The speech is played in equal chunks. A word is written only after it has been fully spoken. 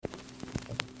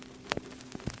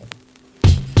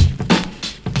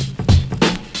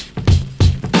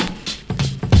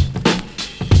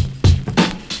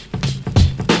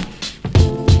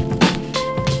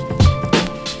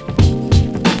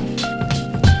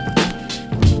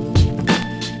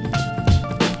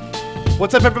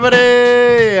What's up, everybody?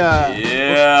 Yeah.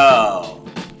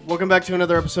 Welcome back to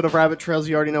another episode of Rabbit Trails.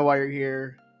 You already know why you're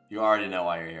here. You already know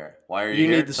why you're here. Why are you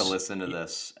here to listen to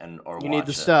this or watch it? You need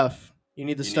the stuff. You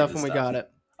need the stuff, and we got it.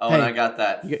 Oh, hey, and I got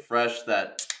that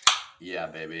yeah,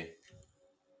 baby.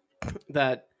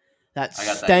 That I got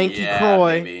stanky that, yeah,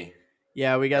 Croy. Baby.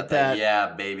 Yeah, we got that.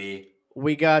 Yeah, baby.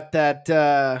 We got that.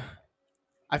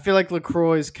 I feel like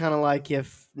LaCroix is kind of like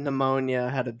if pneumonia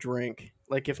had a drink.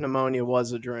 Like if pneumonia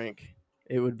was a drink,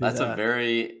 it would be That's that. a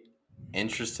very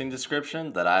interesting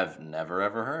description that I've never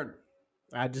ever heard.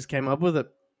 I just came up with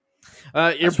it.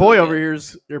 Your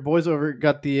boy's over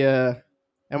got the,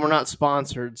 and we're not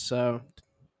sponsored, so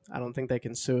I don't think they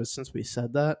can sue us since we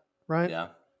said that, right? Yeah.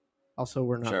 Also,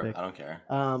 we're not Sure, big. I don't care.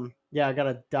 Yeah, I got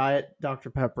a Diet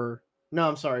Dr. Pepper. No,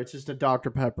 I'm sorry, it's just a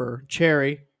Dr. Pepper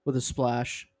cherry with a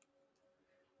splash,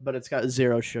 but it's got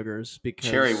 0 sugars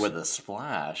because Cherry with a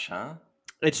splash, huh?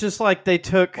 It's just like they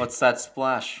took. What's that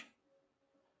splash?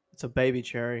 It's a baby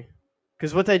cherry.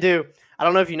 Because what they do, I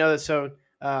don't know if you know this. So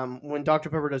when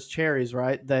Dr. Pepper does cherries,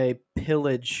 right? They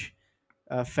pillage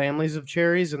families of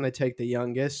cherries, and they take the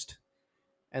youngest,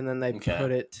 and then they put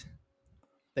it.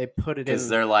 They put it in because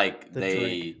they're like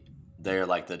drink. They're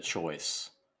like the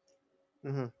choice.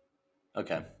 Mm-hmm.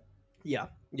 Okay. Yeah.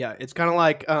 It's kind of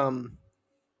like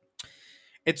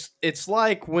it's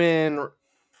like when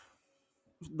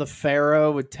the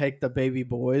Pharaoh would take the baby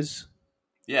boys.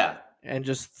 Yeah. And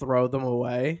just throw them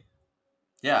away.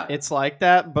 Yeah. It's like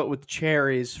that, but with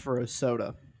cherries for a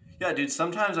soda. Yeah, dude,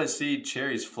 sometimes I see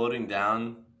cherries floating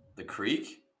down the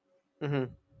creek, and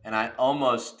I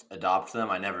almost adopt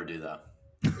them. I never do, though.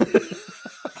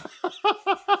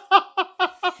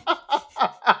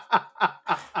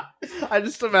 I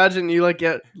just imagine you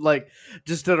get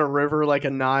just at a river, like a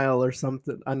Nile or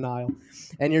something,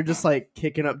 and you're just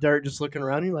kicking up dirt, just looking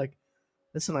around. And you're like,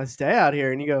 "It's a nice day out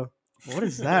here," and you go, "What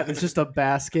is that?" And it's just a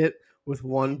basket with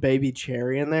one baby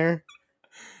cherry in there,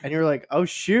 and you're like, "Oh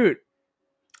shoot,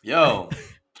 yo,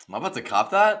 am I about to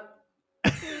cop that?"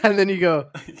 And then you go,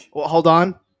 "Well, hold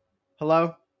on,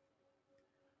 hello,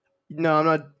 no, I'm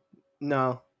not,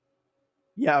 no,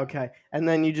 yeah, okay," and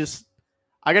then you just,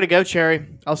 "I gotta go,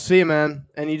 Cherry. I'll see you, man,"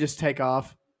 and you just take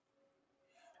off.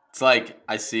 It's like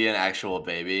I see an actual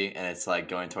baby, and it's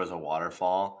going towards a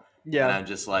waterfall. Yeah, and I'm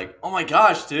just like, "Oh my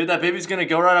gosh, dude, that baby's gonna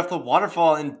go right off the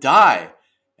waterfall and die."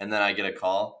 And then I get a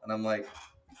call, and I'm like,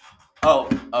 oh,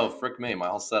 frick me, my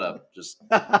whole setup just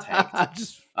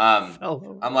tanked.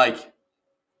 I'm like,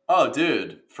 "Oh,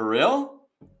 dude, for real?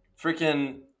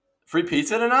 Freaking free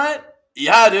pizza tonight?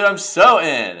 Yeah, dude, I'm so in."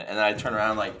 And then I turn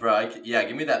around, like, "Bro,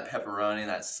 give me that pepperoni and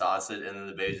that sausage." And then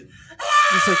the baby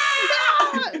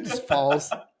just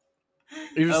falls.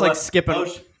 You're just skipping.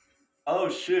 Oh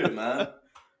shoot, man.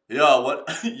 Yo, what?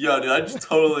 Yo, dude, I just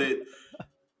totally.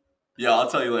 Yeah, I'll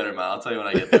tell you later, man. I'll tell you when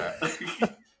I get there.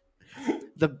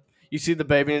 You see the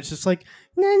baby, and it's just like,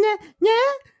 nah, nah,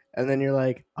 nah. And then you're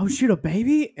like, "Oh shoot, a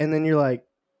baby!" And then you're like,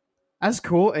 "That's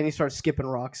cool." And you start skipping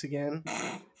rocks again,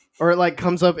 or it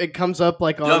comes up. It comes up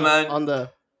on on the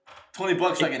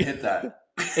 $20. I can hit that.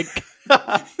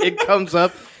 It comes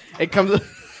up. It comes.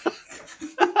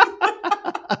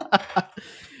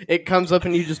 It comes up,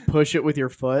 and you just push it with your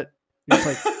foot. You're just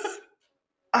like,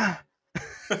 ah.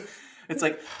 It's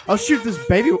like, "Oh shoot, this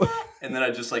baby!" And then I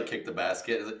just kick the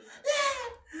basket.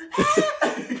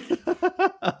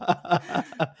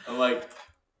 I'm like,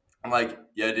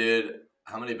 "Yeah, dude,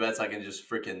 how many bets I can just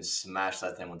freaking smash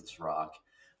that thing with this rock?"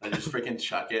 And I just freaking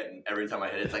chuck it, and every time I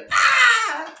hit it, it's like,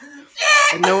 ah!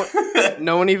 And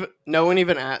no one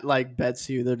even bets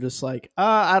you. They're just like,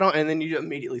 I don't, and then you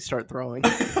immediately start throwing.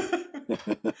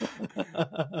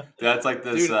 That's like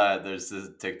this. There's this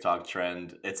TikTok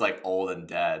trend. It's old and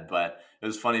dead, but it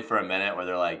was funny for a minute where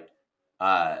they're like,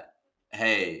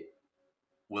 "Hey,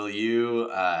 will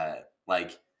you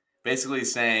basically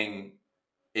saying,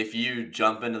 if you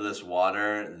jump into this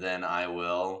water, then I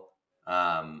will."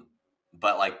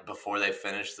 But before they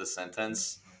finish the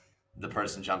sentence, the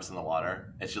person jumps in the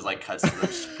water. It's just cuts to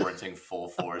them sprinting full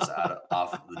force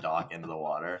off the dock into the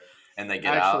water. And they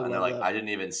get out, and they're like, I didn't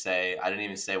even say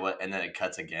what, and then it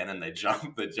cuts again, and they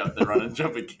run and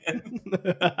jump again.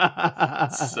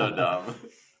 It's so dumb.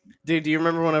 Dude, do you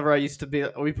remember whenever I used to be,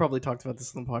 we probably talked about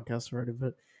this on the podcast already,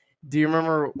 but do you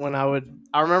remember when I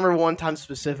remember one time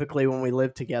specifically when we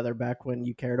lived together back when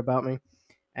you cared about me,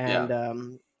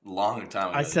 and long time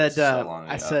ago. I said,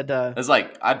 it's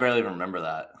I barely even remember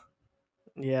that.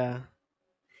 Yeah,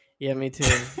 me too.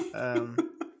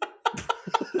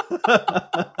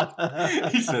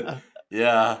 He said,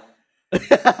 "Yeah."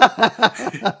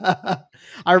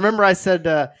 I remember I said,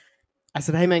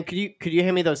 "Hey man, could you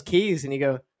hand me those keys?" And you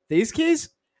go, these keys?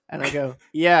 And I go,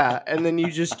 yeah. And then you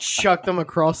just chuck them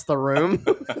across the room.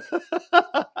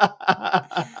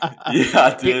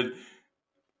 Yeah, dude.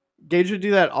 Gage would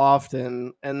do that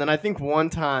often. And then I think one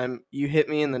time you hit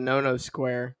me in the no-no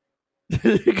square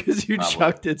because you Probably.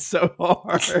 chucked it so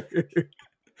hard.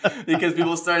 Because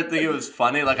people started thinking it was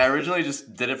funny. Like I originally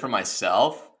just did it for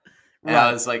myself. And Right.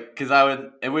 I was like, because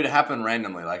it would happen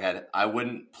randomly. Like I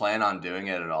wouldn't plan on doing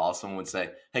it at all. Someone would say,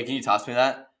 "Hey, can you toss me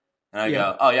that?" And I Yeah.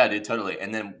 go, "Oh yeah, dude, totally."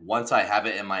 And then once I have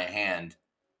it in my hand,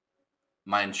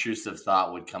 my intrusive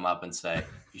thought would come up and say,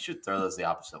 "You should throw those the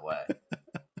opposite way."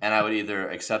 And I would either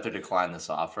accept or decline this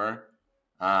offer.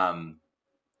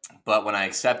 But when I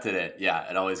accepted it, yeah,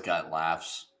 it always got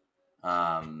laughs. Do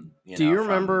you From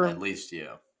remember? at least you.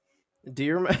 Do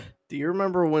you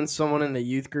remember when someone in the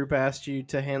youth group asked you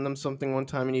to hand them something one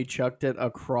time and you chucked it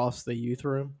across the youth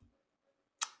room?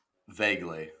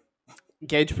 Vaguely.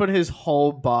 Gage put his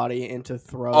whole body into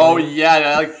throwing. Oh yeah,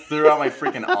 I like threw out my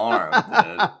freaking arm,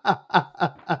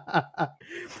 dude.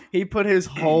 He put his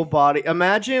whole body.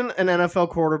 Imagine an NFL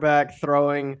quarterback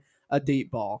throwing a deep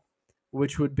ball,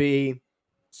 which would be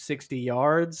 60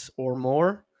 yards or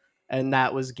more, and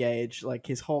that was Gage. Like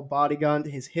his whole body gun,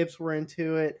 his hips were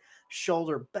into it,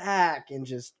 shoulder back, and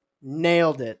just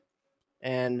nailed it.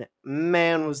 And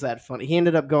man, was that funny! He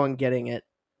ended up going getting it.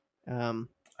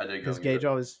 I did go Because get Gage it.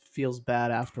 always feels bad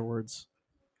afterwards.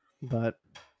 But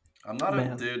I'm not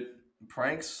man. a dude.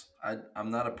 Pranks.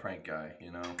 I'm not a prank guy.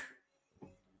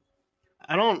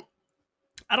 I don't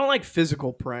like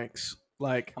physical pranks.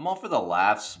 Like I'm all for the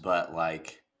laughs, but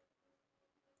like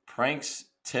pranks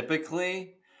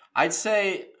typically, I'd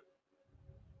say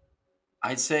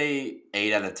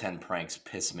 8 out of 10 pranks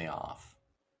piss me off.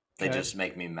 They Okay. just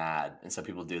make me mad, and so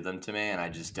people do them to me, and I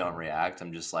just don't react.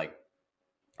 I'm just like,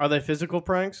 are they physical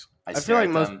pranks? I feel stare like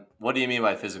at most them. What do you mean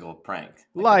by physical prank?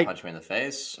 Like- they punch me in the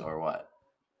face or what?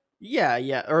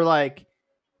 yeah, or like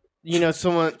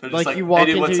someone They're just like you walk hey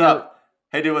dude, into what's your up?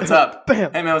 Hey dude, what's up?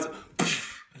 Bam. Hey man, what's up?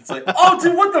 It's like, oh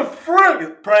dude, what the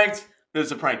frick? Pranked. It's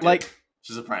a prank, dude. Like- it's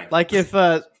just a prank. Like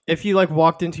if you like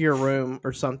walked into your room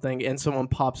or something and someone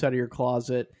pops out of your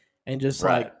closet and just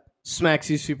Right. like smacks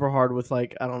you super hard with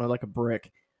like I don't know like a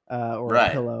brick or right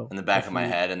a pillow in the back if of my you-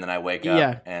 head, and then I wake up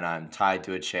Yeah. and I'm tied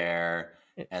to a chair,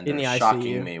 and in they're the shocking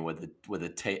ICU. me with a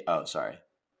tape. Oh, sorry.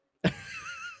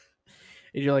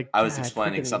 And you're like I was "God,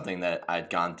 explaining freaking-" something that I'd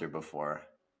gone through before.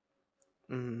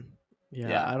 Yeah,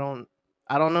 Yeah. I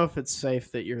don't know if it's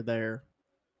safe that you're there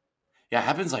Yeah, it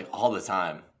happens like all the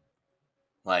time.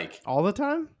 Like all the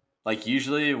time.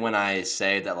 usually when I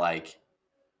say that like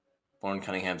Lauren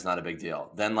Cunningham's not a big deal,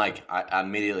 then like I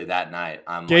immediately that night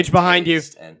I'm Gage like, behind you.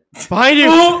 tased and Behind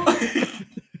you.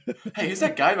 hey, who's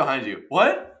that guy behind you?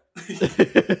 What?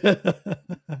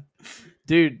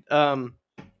 Dude, no,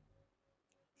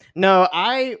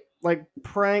 I like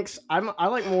pranks. I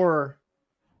like more.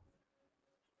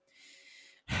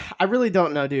 I really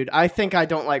don't know, dude. I think I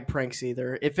don't like pranks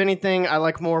either. If anything, I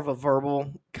like more of a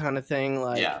verbal kind of thing.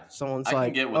 Like Yeah, someone's I like,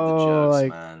 can get with "Oh, the jokes, like,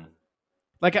 man.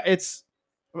 like it's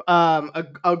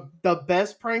the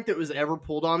best prank that was ever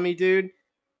pulled on me, dude.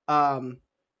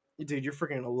 Dude, you're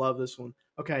freaking gonna love this one.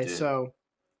 Okay, Dude. so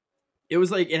it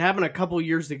was like it happened a couple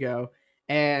years ago,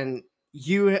 and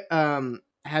you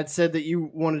had said that you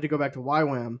wanted to go back to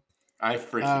YWAM. I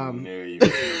freaking knew you were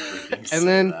gonna freaking say And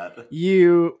then that.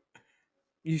 you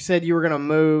said you were gonna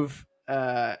move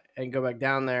and go back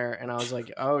down there, and I was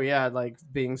like, oh yeah, like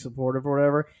being supportive or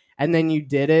whatever. And then you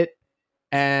did it,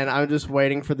 and I'm just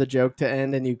waiting for the joke to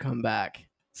end, and you come back.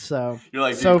 So You're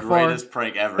like, so dude, greatest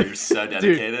prank ever. You're so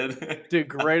dedicated. dude,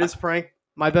 greatest prank.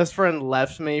 My best friend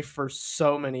left me for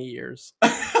so many years.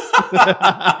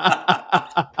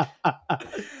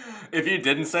 If you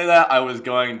didn't say that, I was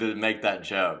going to make that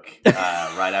joke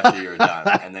right after you were done,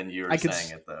 and then you were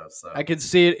saying it though. So I could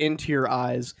see it into your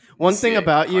eyes. One thing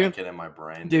about you, in my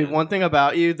brain, dude. One thing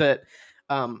about you that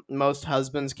most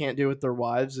husbands can't do with their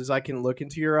wives is I can look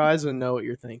into your eyes and know what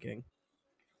you're thinking.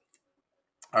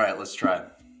 All right, let's try.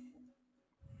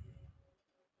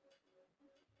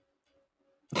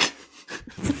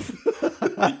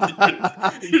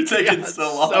 You're taking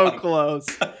so long. So close.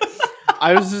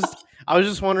 I was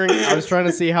just wondering. I was trying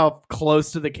to see how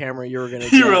close to the camera you were gonna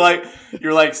get. You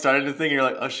were like starting to think. You're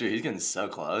like, oh shoot, he's getting so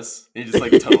close. And you just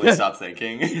like totally stop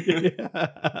thinking.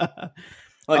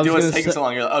 Like, dude, what's taking so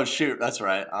long? You're like, oh shoot, that's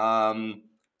right.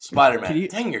 Spider-Man.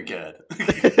 Dang, you're good.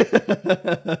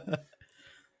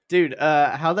 Dude,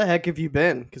 how the heck have you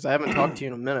been? Because I haven't talked to you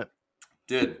in a minute.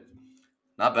 Dude,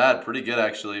 not bad. Pretty good,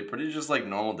 actually. Pretty just like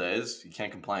normal days. You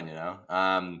can't complain,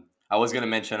 I was going to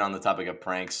mention on the topic of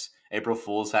pranks, April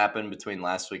Fool's happened between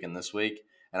last week and this week.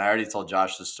 and I already told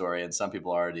Josh the story, and some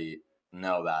people already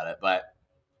know about it. But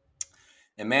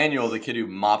Emmanuel, the kid who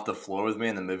mopped the floor with me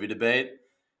in the movie debate,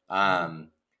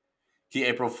 he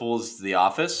April Fool's The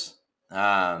Office.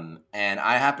 And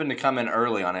I happened to come in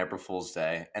early on April Fool's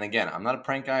Day. And again, I'm not a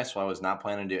prank guy, so I was not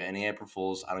planning to do any April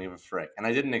Fools. I don't give a frick. And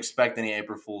I didn't expect any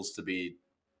April Fools to be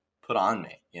put on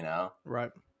me, you know?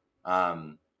 Right.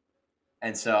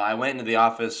 And so I went into the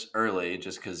office early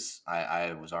just because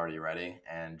I was already ready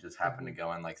and just happened to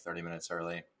go in like 30 minutes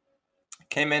early.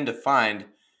 Came in to find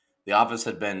the office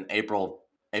had been April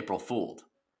Fooled.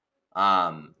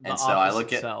 And so I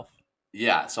look itself.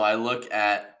 so I look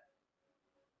at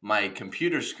my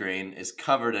computer screen is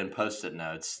covered in Post-it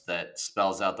notes that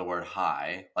spells out the word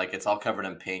hi. Like it's all covered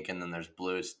in pink, and then there's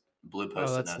blue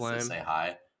Post-it notes that say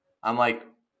hi. I'm like,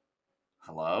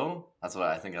 hello? That's what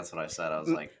I said. I was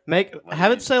like,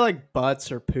 have it say like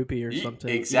butts or poopy or something.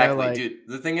 Exactly, like, dude.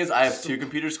 The thing is, I have two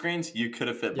computer screens. You could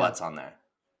have fit butts on there.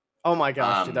 Oh my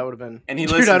gosh, dude, that would have been. And he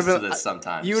listens to this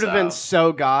sometimes. You would have been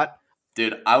so got.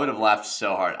 Dude, I would have laughed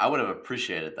so hard. I would have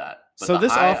apprecited that. But so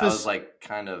this office, I was like,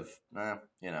 kind of,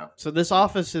 you know. So this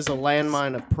office is a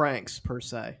landmine of pranks per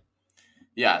se.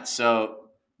 Yeah. So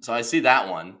I see that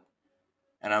one,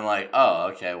 and I'm like,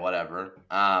 oh, okay, whatever.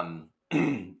 I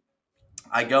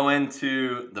go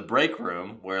into the break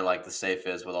room where like the safe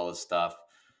is with all this stuff,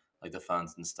 like the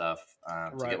phones and stuff,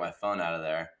 to get my phone out of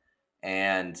there,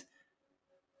 and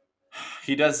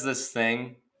he does this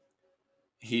thing.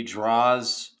 He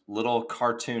draws little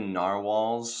cartoon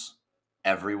narwhals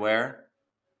everywhere,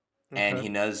 and he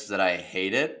knows that I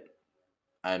hate it.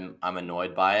 I'm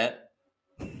annoyed by it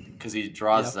because he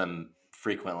draws them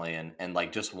frequently, and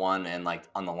like just one, and like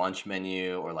on the lunch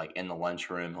menu or like in the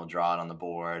lunchroom, he'll draw it on the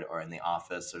board, or in the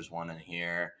office, there's one in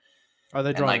here. Are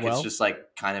they drawing well? It's just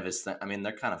like kind of his thing. I mean,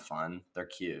 they're kind of fun. They're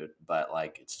cute, but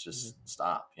like it's just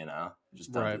stop, you know?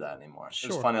 Just don't do that anymore. Sure.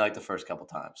 It was funny like the first couple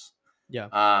times. Yeah.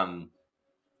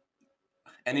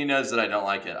 And he knows that I don't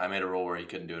like it. I made a rule where he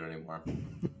couldn't do it anymore.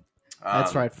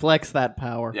 That's right. Flex that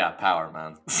power. Yeah, power,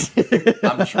 man.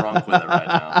 I'm drunk with it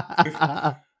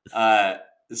right now.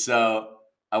 So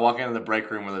I walk into the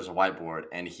break room where there's a whiteboard,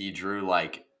 and he drew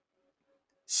like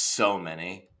so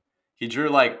many. He drew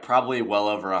like probably well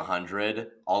over 100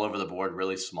 all over the board,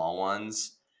 really small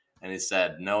ones. And he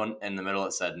said, no, in the middle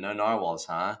it said, no narwhals,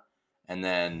 huh? And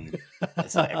then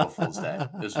it said April Fool's Day.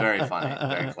 It was very funny,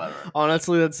 very clever.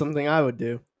 Honestly, that's something I would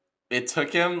do. It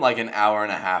took him like an hour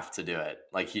and a half to do it.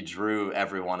 Like he drew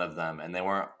every one of them, and they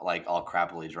weren't like all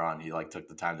crappily drawn. He like took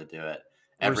the time to do it.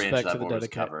 Every inch of that board was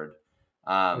covered.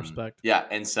 Respect. Yeah,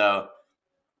 and so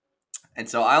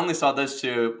I only saw those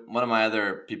two. One of my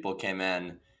other people came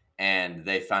in, and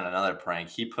they found another prank.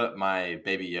 He put my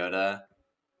Baby Yoda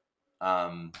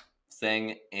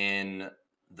thing in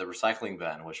the recycling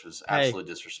bin, which was absolute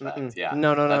disrespect. Yeah,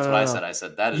 no, that's what I said. I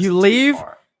said that is too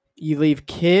far. You leave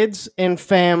kids and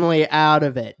family out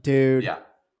of it, dude. Yeah,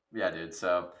 dude.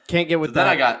 So can't get with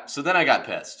that. Then I got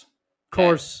pissed. Of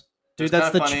course, dude.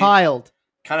 That's the child.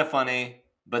 Kind of funny,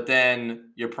 but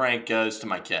then your prank goes to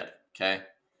my kid. Okay.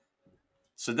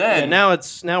 So then now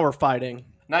we're fighting.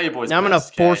 Now your boy's. Now I'm gonna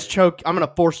force choke. I'm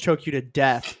gonna force choke you to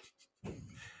death.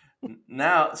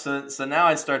 Now, so now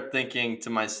I start thinking to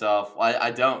myself. Well,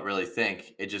 I don't really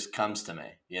think. It just comes to me,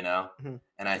 you know. Mm-hmm.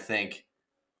 And I think,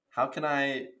 how can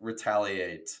I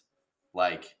retaliate?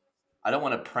 Like, I don't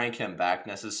want to prank him back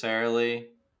necessarily,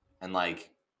 and like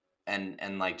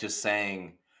just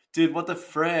saying, dude, what the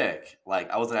frick? Like,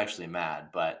 I wasn't actually mad,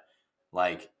 but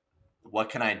like, what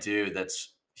can I do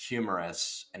that's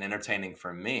humorous and entertaining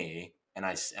for me, and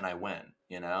I win,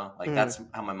 you know? Like, that's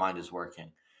how my mind is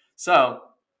working. So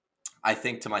I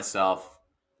think to myself,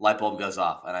 light bulb goes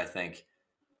off, and I think,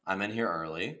 I'm in here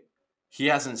early. He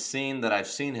hasn't seen that I've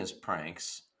seen his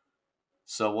pranks.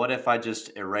 So what if I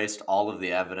just erased all of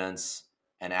the evidence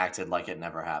and acted like it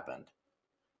never happened?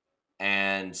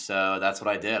 And so that's what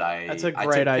I did. That's a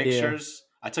great idea.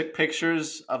 I took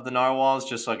pictures of the narwhals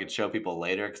just so I could show people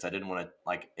later, because I didn't want to,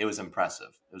 like, it was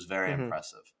impressive. It was very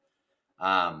impressive.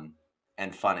 And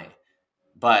funny.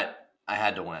 But I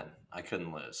had to win. I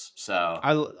couldn't lose. So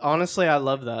I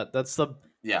love that. That's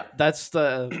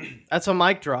a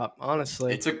mic drop,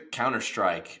 honestly. It's a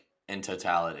Counter-Strike in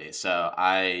totality. So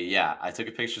I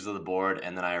took pictures of the board,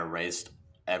 and then I erased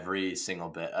every single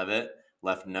bit of it,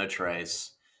 left no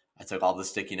trace. I took all the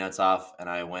sticky notes off, and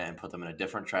I went and put them in a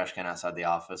different trash can outside the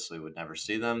office so we would never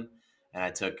see them. And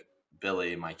I took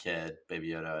Billy, my kid, Baby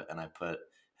Yoda, and I put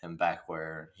him back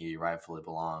where he rightfully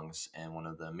belongs, in one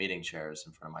of the meeting chairs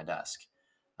in front of my desk.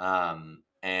 And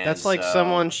that's like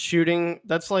someone shooting.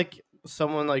 That's like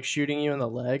someone like shooting you in the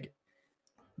leg.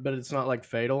 but it's not like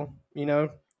fatal, you know?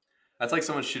 That's like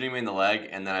someone shooting me in the leg,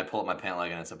 and then I pull up my pant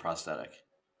leg, and it's a prosthetic.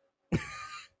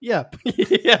 Yeah.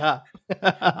 Yeah.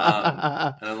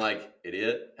 And I'm like,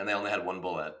 idiot. And they only had one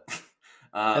bullet.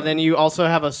 And then you also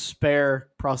have a spare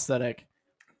prosthetic.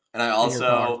 And I car.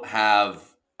 also have You've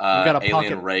got a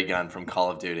alien pocket- ray gun from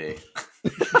Call of Duty.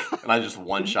 And I just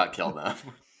one shot killed them.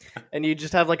 And you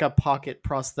just have like a pocket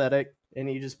prosthetic,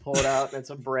 and you just pull it out, and it's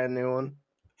a brand new one.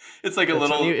 It's like a That's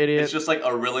little, on you, idiot. it's just like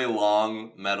a really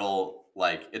long metal,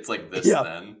 like, it's like this Yeah.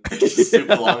 thin. It's just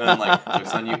super long, and I'm like,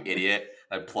 joke's on you, idiot.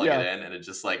 I plug Yeah. it in, and it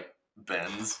just like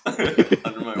bends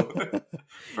under my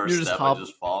first You just step. hop. I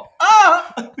just fall.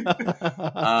 Ah!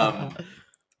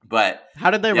 But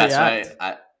How did they react?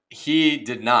 so he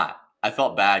did not. I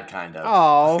felt bad, kind of.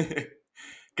 Oh.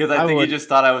 Because I think would. he just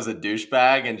thought I was a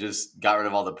douchebag and just got rid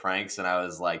of all the pranks, and I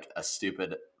was like a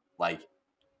stupid, like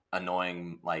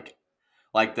annoying, like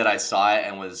that I saw it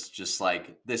and was just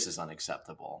like, this is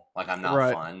unacceptable. Like, I'm not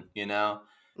Right. fun, you know?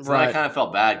 So Right. then I kind of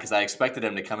felt bad because I expected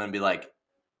him to come in and be like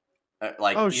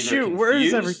Oh either shoot! Where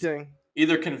is confused- everything?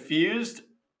 Either confused.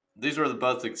 These were the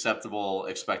both acceptable,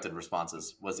 expected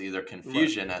responses. Was either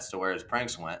confusion as to where his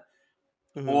pranks went,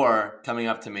 Mhm. or coming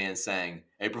up to me and saying,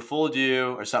 April fooled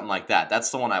you, or something like that. That's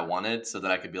the one I wanted, so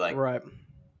that I could be like, right.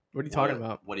 What are you talking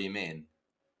about? What do you mean?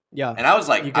 Yeah. And I was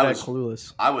like, You could act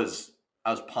clueless. I was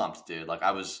pumped, dude. Like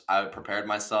I prepared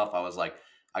myself. I was like,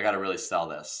 I got to really sell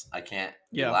this. I can't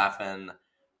be laughing,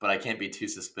 but I can't be too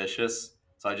suspicious.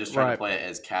 So I just tried to play it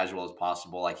as casual as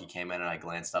possible. Like, he came in and I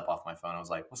glanced up off my phone. I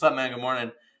was like, what's up, man? Good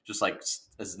morning. Just like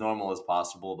as normal as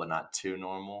possible, but not too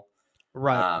normal.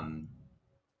 Right.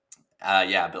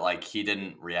 Yeah, but like he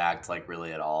didn't react like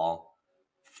really at all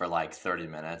for like 30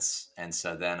 minutes. And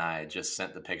so then I just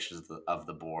sent the pictures of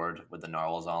the board with the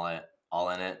narwhals all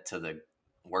in it to the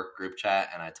work group chat,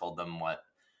 and I told them what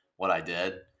I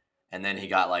did. And then he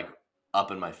got like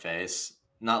up in my face,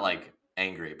 not like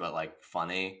angry, but like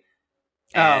funny.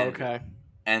 And, okay.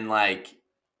 And like,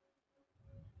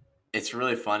 it's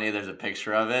really funny. There's a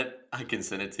picture of it. I can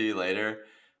send it to you later.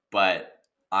 But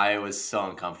I was so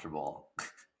uncomfortable.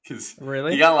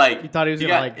 Really? He got like, you thought he was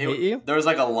gonna like hit you? There was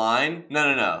like a line.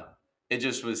 No. It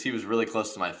just was. He was really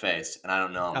close to my face, and I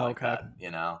don't know him like that.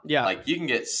 You know? Yeah. Like you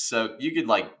could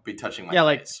like be touching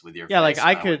my face with your face. Yeah, like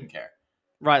I could. Wouldn't care.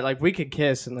 Right, like we could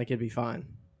kiss and like it'd be fine.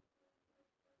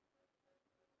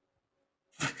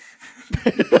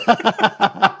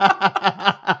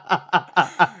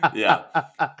 Yeah.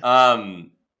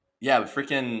 Yeah, but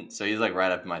freaking. So he's like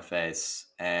right up in my face,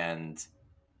 and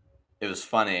it was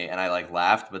funny, and I like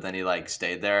laughed, but then he like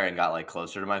stayed there and got like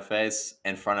closer to my face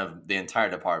in front of the entire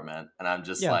department, and I'm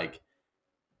just like,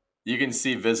 you can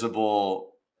see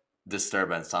visible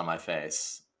disturbance on my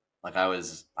face. Like I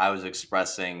was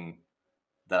expressing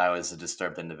that I was a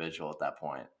disturbed individual at that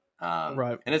point.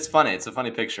 Right. And it's funny. It's a funny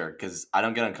picture because I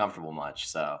don't get uncomfortable much,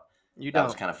 so that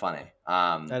was kind of funny.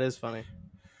 That is funny.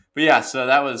 But yeah, so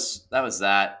that was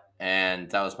that, and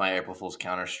that was my April Fool's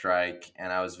Counter-Strike,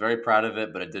 and I was very proud of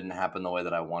it, but it didn't happen the way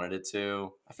that I wanted it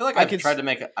to. I feel like I've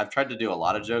tried to do a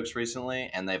lot of jokes recently,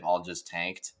 and they've all just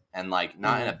tanked, and like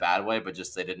not in a bad way, but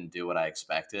just they didn't do what I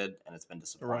expected, and it's been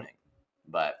disappointing. Right.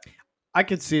 But I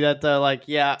could see that though, like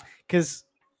because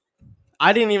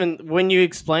I didn't even when you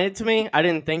explained it to me, I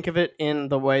didn't think of it in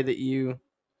the way that you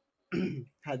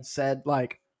had said.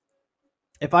 Like,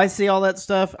 if I see all that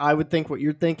stuff, I would think what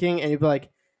you're thinking, and you'd be like,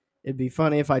 it'd be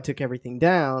funny if I took everything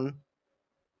down,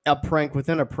 a prank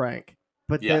within a prank.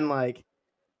 But then, like,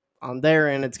 on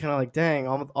their end, it's kind of like, dang,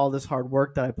 all this hard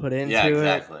work that I put into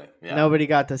exactly. it, Yeah. nobody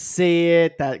got to see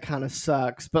it. That kind of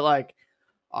sucks. But, like,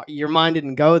 your mind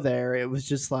didn't go there. It was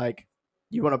just like,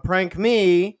 you want to prank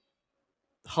me?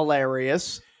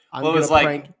 Hilarious. I'm going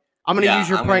to use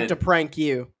your prank to prank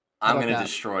you. I'm going to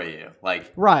destroy you.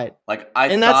 Like, right. Like,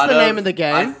 and that's the name of the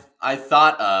game. I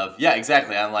thought of,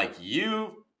 exactly. I'm like,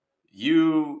 you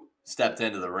stepped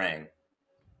into the ring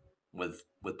with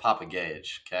Papa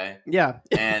Gage, okay? Yeah.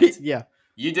 And yeah.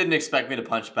 You didn't expect me to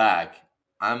punch back.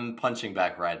 I'm punching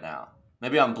back right now.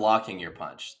 Maybe I'm blocking your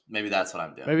punch. Maybe that's what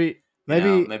I'm doing.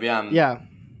 Maybe I'm Yeah.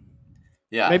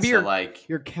 Maybe so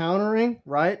you're countering,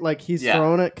 right? Like he's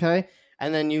throwing it, okay?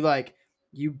 And then you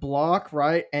block,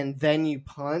 right? And then you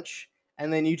punch,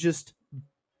 and then you just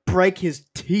break his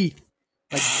teeth.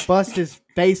 Like bust his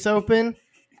face open,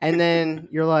 and then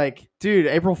you're like, dude,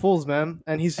 April Fool's, man.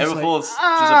 And he's just April like, Fool's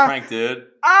just a prank, dude.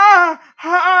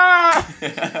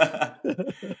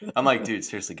 I'm like, dude,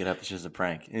 seriously, get up. It's just a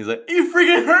prank. And he's like, you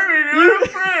freaking hurt me, dude. It's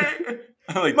a prank.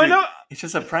 I'm like, dude, it's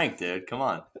just a prank, dude. Come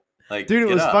on. Like, dude,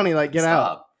 it was funny. Like, get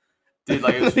out. Dude,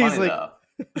 like, it was funny, though.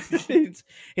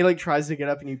 he like tries to get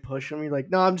up and you push him. You're like,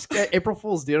 no, I'm just kidding. April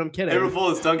Fool's, dude. I'm kidding. April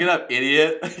Fools, don't get up,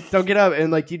 idiot. Don't get up,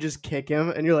 and like you just kick him,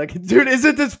 and you're like, dude,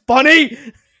 isn't this funny?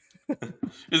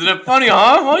 Isn't it funny,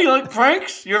 huh? Oh, you like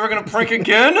pranks? You ever gonna prank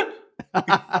again?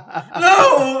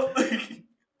 No.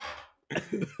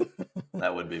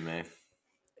 That would be me.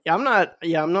 Yeah, I'm not.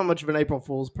 Yeah, I'm not much of an April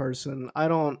Fool's person. I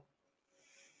don't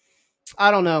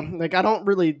know. Like, I don't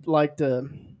really like to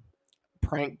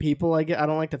prank people. I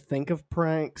don't like to think of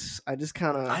pranks. I just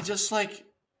kind of. I just like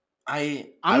I.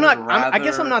 I'm would not. Rather... I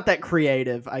guess I'm not that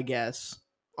creative. I guess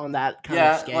on that kind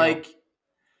of scale.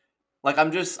 Like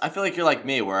I'm just. I feel like you're like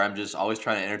me, where I'm just always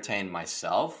trying to entertain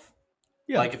myself.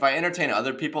 Yeah. Like if I entertain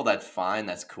other people, that's fine.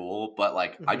 That's cool. But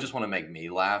like, I just want to make me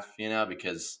laugh,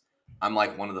 because I'm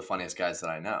like one of the funniest guys that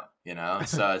I know.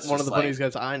 So it's one of just the funniest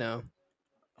guys I know.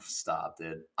 Stop,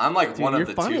 dude. I'm like one of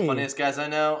the funny. 2 funniest guys I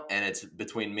know, and it's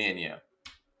between me and you.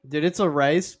 Dude, it's a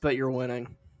race, but you're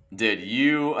winning. Dude,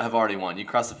 you have already won. You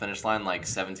crossed the finish line like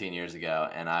 17 years ago,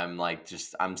 and I'm like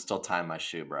I'm still tying my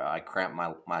shoe, bro. I cramped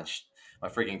my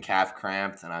freaking calf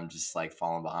cramped, and I'm just like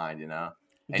falling behind, And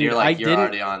Dude, you're like you're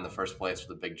already on the first place for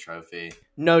the big trophy.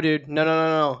 No, dude.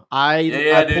 No. Yeah.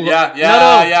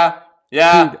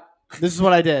 Dude, this is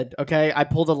what I did, okay? I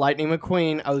pulled a Lightning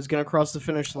McQueen. I was going to cross the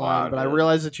finish line, but I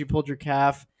realized that you pulled your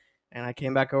calf, and I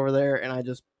came back over there, and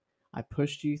I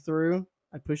pushed you through.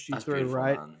 That's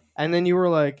right? Man. And then you were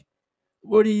like,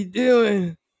 what are you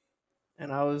doing?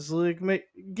 And I was like,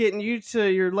 getting you to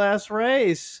your last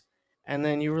race. And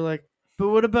then you were like, but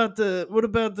what about the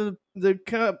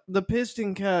cup, the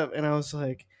piston cup? And I was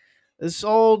like, this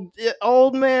old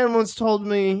man once told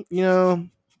me,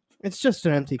 it's just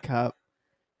an empty cup.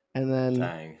 And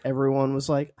then everyone was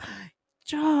like,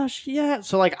 Josh, yeah.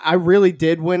 So like I really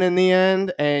did win in the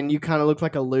end, and you kind of looked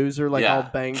like a loser, like all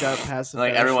banged up past the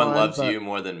like everyone loves you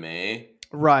more than me.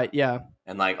 Right, yeah.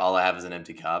 And like all I have is an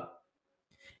empty cup.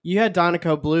 You had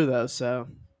Dinoco Blue though, so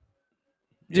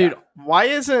dude, why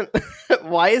isn't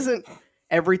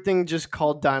everything just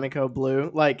called Dinoco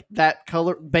Blue? Like that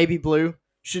color, baby blue,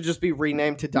 should just be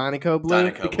renamed to Dinoco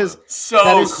Blue because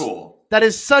so cool. That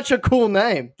is such a cool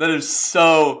name. That is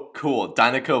so cool.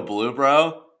 Dinoco Blue,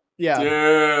 bro. Yeah.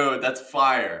 Dude, that's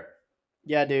fire.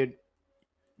 Yeah, dude.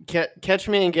 Catch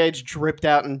Me Engaged dripped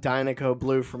out in Dinoco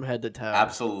Blue from head to toe.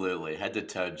 Absolutely. Head to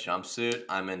toe jumpsuit.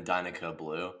 I'm in Dinoco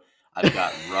Blue. I've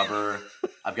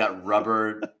got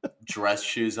rubber dress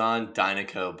shoes on,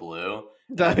 Dinoco Blue.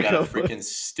 I've got a freaking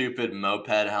stupid moped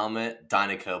helmet,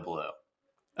 Dinoco Blue.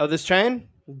 Oh, this chain?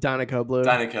 Dinoco Blue.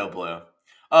 Dinoco Blue.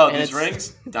 Oh, and these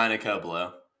rings? Dinoco Blue.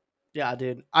 Yeah,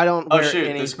 dude. I don't wear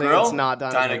anything this grill? that's not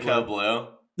Dinoco Blue.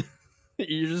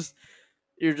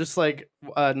 You're just like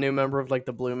a new member of like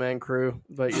the Blue Man Crew,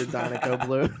 but you're Dinoco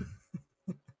Blue.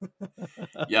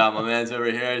 Yeah, my man's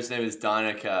over here. His name is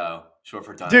Dinoco, short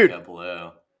for Dinoco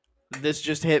Blue. This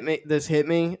just hit me. This hit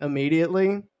me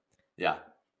immediately. Yeah.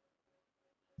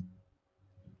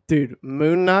 Dude,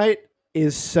 Moon Knight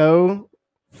is so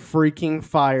freaking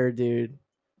fire, dude.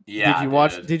 Yeah.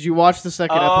 Did you watch the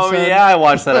second episode? Oh yeah, I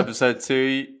watched that episode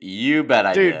too. You bet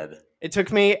I did. It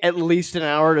took me at least an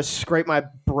hour to scrape my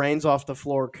brains off the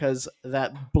floor because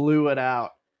that blew it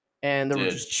out, and there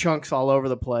were just chunks all over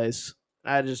the place.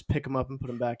 I had to just pick them up and put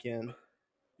them back in.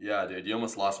 Yeah, dude, you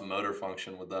almost lost motor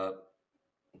function with that.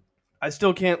 I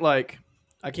still can't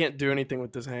I can't do anything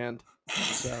with this hand.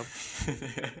 So.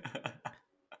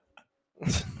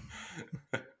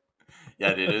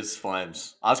 Yeah, dude, it's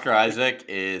flames. Oscar Isaac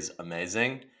is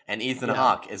amazing, and Ethan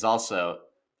Hawke is also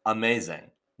amazing.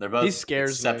 They're both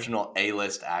exceptional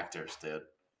A-list actors, dude.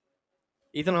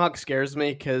 Ethan Hawke scares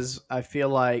me because I feel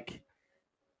like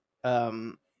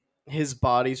his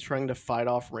body's trying to fight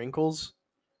off wrinkles,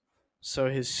 so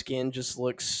his skin just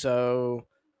looks so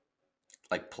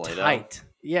like Play-Doh. Tight.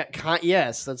 Yeah,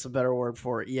 yes, that's a better word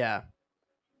for it. Yeah.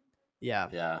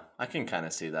 Yeah, I can kind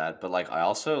of see that, but like I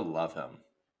also love him.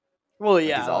 Well,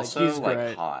 yeah, he's also he's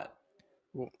like hot.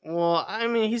 Well, I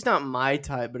mean, he's not my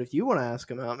type, but if you want to ask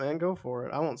him out, man, go for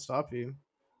it. I won't stop you.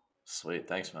 Sweet,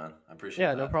 thanks, man. I appreciate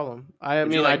that. Yeah, no problem.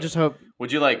 I just hope.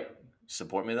 Would you like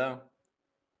support me though?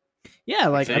 Yeah,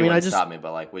 like I mean, I just stop me,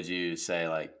 but like, would you say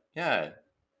like, yeah,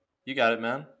 you got it,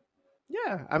 man?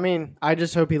 Yeah, I mean, I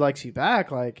just hope he likes you back.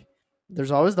 Like,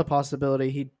 there's always the possibility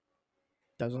he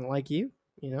doesn't like you.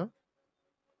 You know?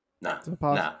 No.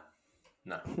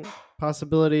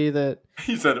 Possibility that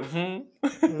he said,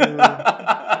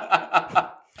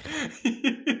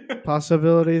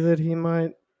 possibility that he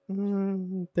might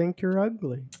think you're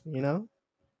ugly, you know?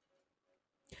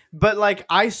 But like,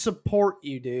 I support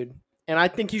you, dude, and I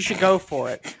think you should go for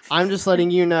it. I'm just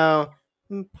letting you know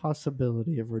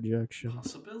Possibility of rejection.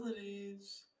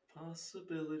 Possibilities.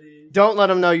 Don't let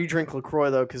them know you drink LaCroix,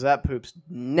 though, because that poop's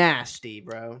nasty,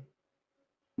 bro.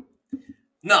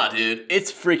 Nah, dude.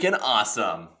 It's freaking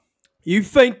awesome. You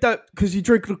think that because you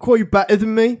drink LaCroix, you're better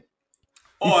than me?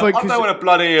 Oh, I don't want to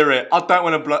bloody hear it. I don't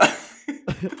want to bloody...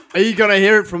 Are you going to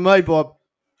hear it from me, Bob?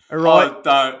 All right.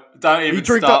 Oh, don't even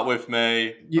start with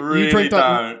me. You drink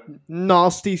that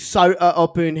nasty soda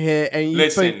up in here, and you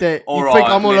think that all you right, think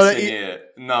I'm gonna listen here.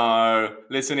 No,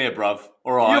 listen here, bruv.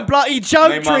 All right, you bloody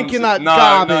joke drinking that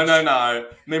garbage. No.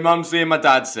 My mumsy and my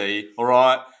dadsy, all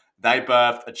right, they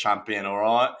birthed a champion, all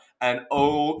right, and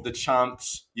all the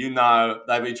champs, you know,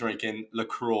 they be drinking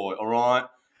LaCroix, all right.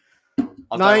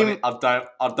 I don't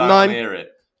want to hear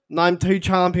it. Name 2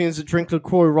 champions that drink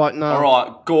LaCroix right now. All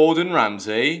right, Gordon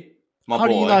Ramsay, my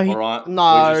boy. You know all right,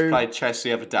 no. We just played chess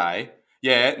the other day.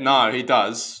 Yeah, no, he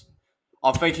does.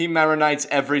 I think he marinates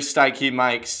every steak he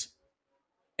makes.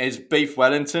 His beef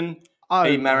Wellington,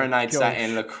 he marinates that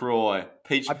in LaCroix,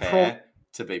 peach pear,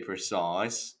 to be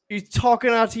precise. You're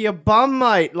talking out of your bum,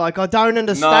 mate. Like, I don't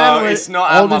understand. No, it's not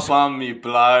out my bum, you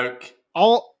bloke.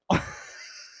 All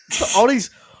these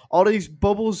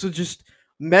bubbles are just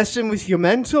messing with your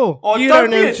mental. Oh, you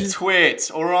don't be a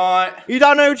twit, all right? You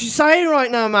don't know what you're saying right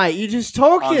now, mate. You're just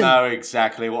talking. I know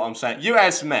exactly what I'm saying. You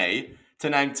asked me to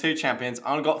name 2 champions.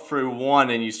 I got through 1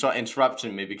 and you start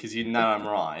interrupting me because you know I'm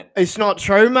right. It's not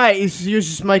true, mate. You're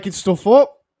just making stuff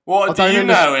up. What, do you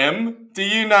know him? Do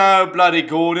you know bloody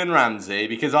Gordon Ramsay?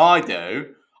 Because I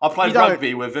do. I played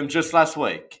rugby with him just last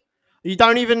week. You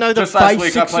don't even know the basics. Just last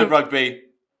week I played rugby.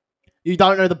 You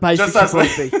don't know the basics of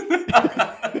rugby.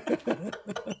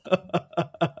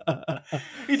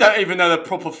 You don't even know the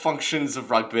proper functions of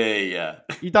rugby.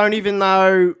 You don't even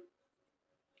know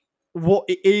what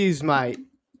it is, mate.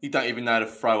 You don't even know how to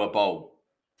throw a ball.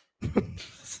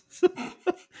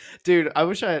 Dude, I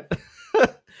wish I had...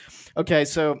 Okay,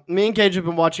 so me and Gage have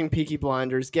been watching Peaky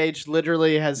Blinders. Gage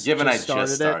literally has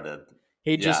just started it.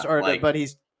 He just started it, but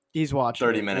he's watching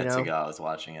 30 minutes ago I was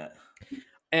watching it.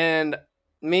 And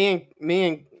me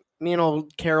and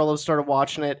old Carol have started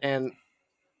watching it, and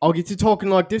I'll get to talking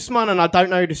like this, man, and I don't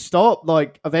know to stop.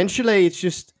 Like, eventually, it's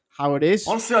just how it is.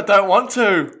 Honestly, I don't want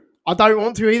to. I don't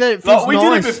want to either. It feels we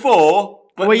nice. did it before,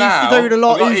 but we now used to do it a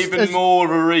lot. I've got even more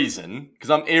of a reason, because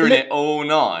I'm hearing it all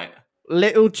night.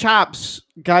 Little chaps,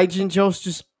 Gage and Josh,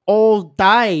 just all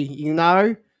day, you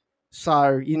know?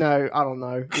 So, you know, I don't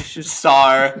know. It's just...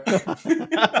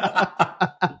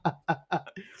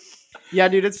 Yeah,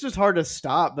 dude, it's just hard to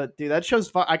stop. But, dude, that show's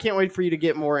fun. I can't wait for you to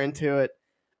get more into it.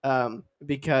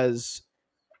 Because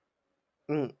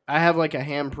I have like a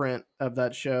handprint of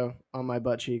that show on my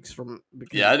butt cheeks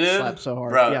because I did. It slapped so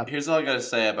hard. Bro, yeah. Here's all I gotta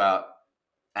say about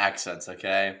accents,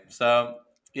 okay? So,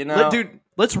 you know, dude,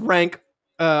 let's rank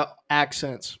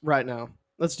accents right now.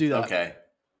 Let's do that. Okay.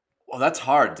 Well, that's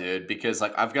hard, dude, because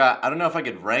like I don't know if I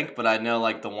could rank, but I know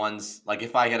like the ones, like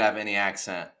if I could have any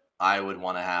accent, I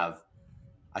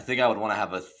think I would want to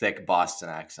have a thick Boston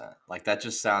accent. Like that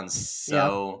just sounds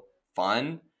so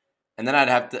fun. And then I'd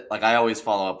have to, like, I always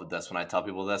follow up with this when I tell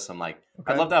people this. I'm like,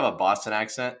 I'd love to have a Boston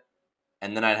accent,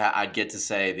 and then I'd get to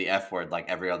say the F word like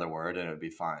every other word, and it would be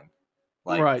fine.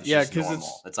 Like, right? Yeah,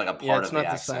 because it's like a part of the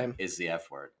accent is the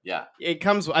F word. Yeah, it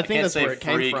comes. I think that's where it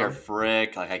came from. Freak or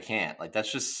frick, like I can't. Like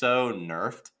that's just so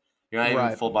nerfed. You're not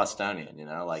even full Bostonian, you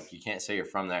know. Like you can't say you're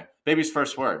from there. Baby's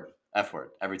first word, F word,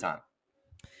 every time.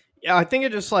 Yeah, I think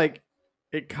it just like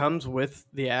it comes with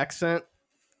the accent.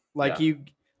 Like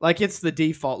like it's the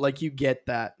default. Like you get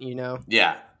that, you know.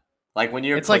 Yeah, like when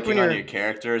you're clicking on your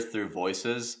characters through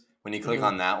voices. When you click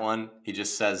on that one, he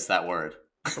just says that word.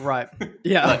 Right.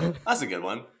 Yeah. Like, that's a good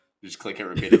one. You just click it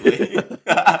repeatedly.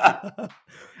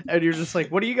 And you're just like,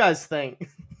 what do you guys think?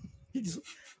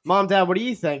 Mom, Dad, what do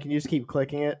you think? And you just keep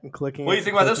clicking it and clicking it. What do you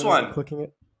think about this one? Clicking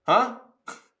it. Huh?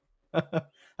 I think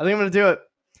I'm going to do it.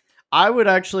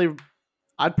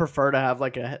 I'd prefer to have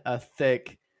like a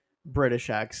thick British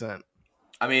accent.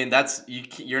 I mean,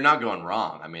 you're not going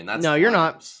wrong. I mean, that's... No, you're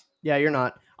not. Yeah, you're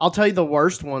not. I'll tell you the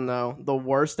worst one, though. The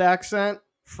worst accent,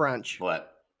 French.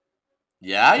 What?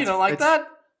 Yeah, you don't like that?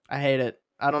 I hate it.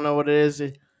 I don't know what it is.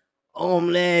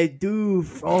 Omelette du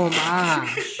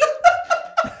fromage.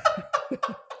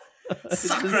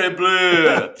 Sacre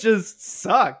bleu. It just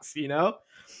sucks, you know?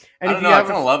 And I don't know. I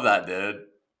kind of love that, dude.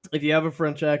 If you have a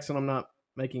French accent, I'm not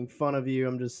making fun of you.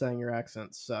 I'm just saying your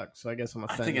accent sucks. So I guess I'm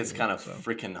offended. I think it's kind of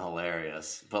freaking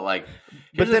hilarious. But like,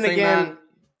 but then again, man.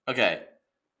 Okay.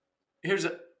 Here's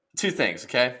 2 things,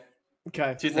 okay?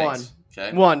 Okay. 2 things.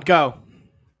 Okay. One, go.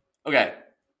 Okay.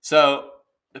 So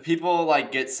people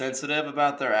like get sensitive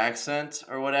about their accent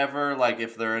or whatever. Like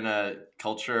if they're in a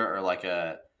culture or like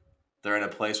they're in a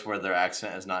place where their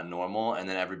accent is not normal, and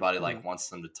then everybody Mhm. like wants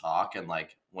them to talk, and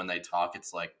like when they talk,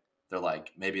 it's like they're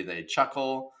like maybe they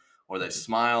chuckle or they Mhm.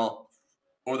 smile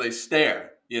or they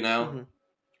stare, Mhm.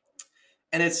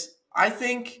 and it's I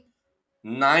think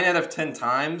 9 out of 10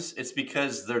 times it's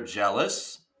because they're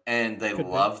jealous and they Could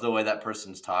be. love the way that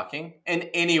person's talking in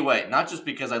any way, not just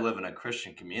because I live in a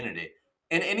Christian community,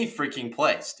 in any freaking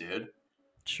place, dude.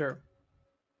 Sure.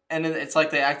 And it's like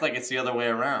they act like it's the other way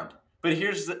around. But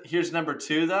here's number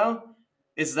two though,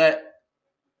 is that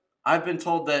I've been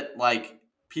told that like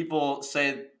people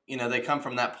say they come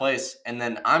from that place, and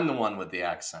then I'm the one with the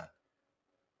accent,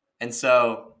 and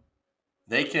so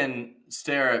they can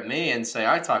stare at me and say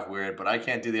I talk weird, but I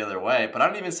can't do the other way. But I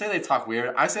don't even say they talk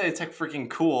weird. I say they talk freaking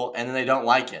cool, and then they don't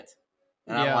like it.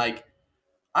 And I'm Yeah. like,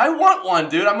 I want one,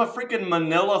 dude. I'm a freaking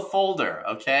manila folder,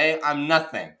 okay? I'm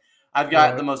nothing. I've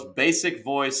got the Right. most basic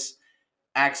voice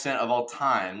accent of all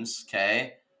times,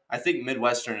 okay? I think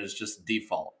Midwestern is just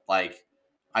default. Like,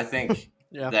 I think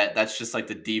Yeah. that's just like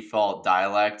the default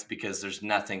dialect because there's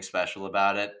nothing special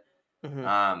about it. Mhm.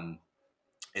 Um,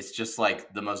 it's just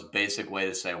like the most basic way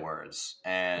to say words.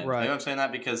 And maybe Right. I'm saying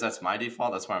that because that's my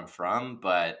default, that's where I'm from,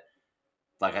 but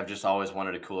like I've just always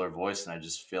wanted a cooler voice, and I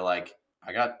just feel like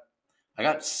I got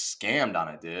scammed on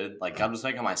it, dude. Like God was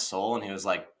making my soul, and he was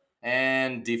like,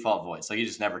 and default voice. Like he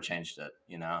just never changed it.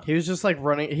 He was just like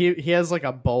running. He has like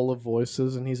a bowl of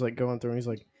voices, and he's like going through. And he's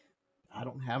like, I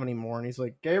don't have any more. And he's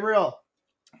like, Gabriel,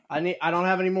 I don't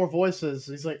have any more voices.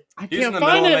 He's like, I He was in can't the middle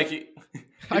find of it. making he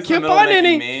I was in the can't middle of find making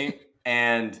any. me,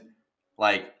 and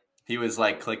like he was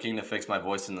like clicking to fix my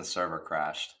voice, and the server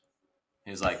crashed. He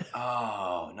was like,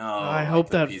 "Oh no!" I Like hope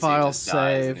the that PC file's just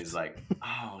dies, and he's saved. like,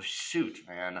 "Oh shoot,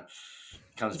 man!"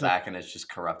 He comes He's like, back, and it's just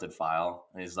corrupted file,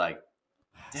 and he's like,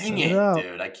 "Dang send it it, out.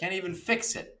 dude! I can't even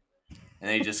fix it." And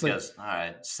then he It's just like, goes, "All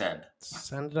right, send.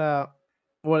 send it out.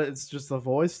 What? It's just the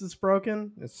voice that's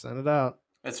broken. It's send it out.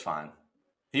 It's fine.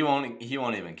 He won't. He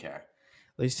won't even care."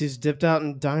 At least he's dipped out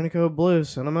in Dynaco Blue.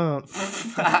 Send him out.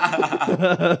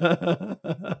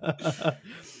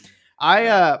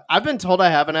 Yeah. I've been told I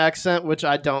have an accent, which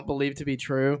I don't believe to be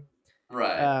true.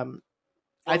 Right. Um,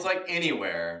 Well, I it's like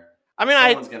anywhere, I mean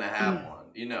someone's gonna have one.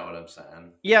 You know what I'm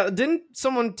saying? yeah. Didn't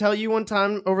someone tell you one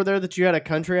time over there that you had a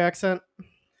country accent?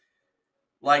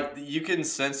 Like you can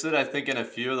sense it, I think, in a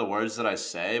few of the words that I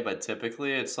say, but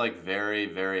typically it's like very,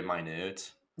 very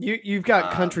minute. You've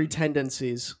got country Um,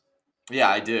 tendencies. yeah,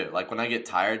 I do. Like when I get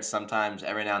tired, sometimes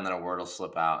every now and then a word will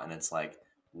slip out, and it's like,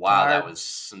 wow, that Tired. was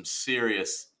some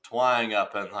serious twang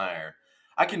up in there.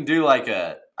 I can do like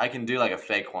a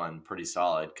fake one pretty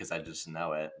solid because I just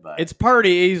know it. But It's pretty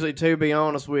easy to be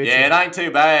honest with yeah, you. it ain't too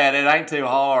bad. It ain't too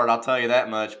hard. I'll tell you that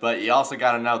much. But you also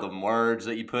got to know the words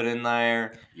that you put in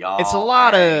there. It's a Y'all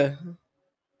lot ain't. of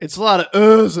it's a lot of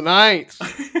uhs and ain'ts.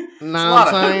 It's a Know what I'm lot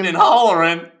of hooting and saying?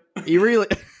 hollering. You really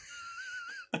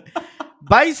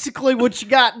basically what you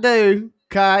got to do,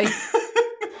 okay?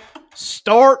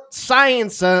 Start saying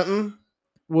something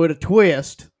with a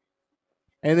twist,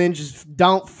 and then just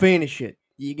don't finish it.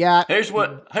 You got Here's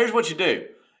what you do.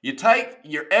 You take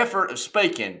your effort of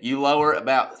speaking, you lower it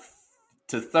about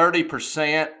to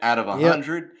 30% out of yep.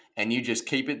 100, and you just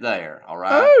keep it there, all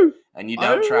right? Oh, And you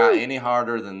don't try oh. any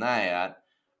harder than that,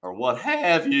 or what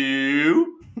have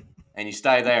you, and you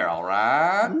stay there, all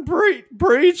right?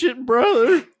 Preach it,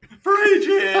 brother. Preach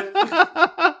it.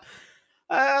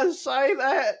 I say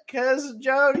that, cousin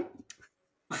Jody.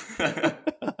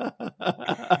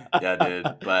 Yeah, dude.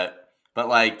 But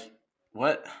like,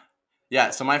 what?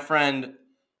 Yeah. So my friend,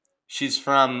 she's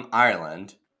from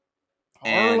Ireland,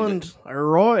 and Ireland,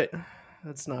 right?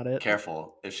 That's not it.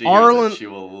 careful, if she hears this, Ireland, she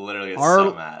will literally get so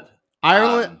Ar- mad.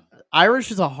 Ireland,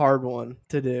 Irish is a hard one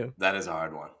to do. That is a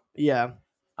hard one. Yeah.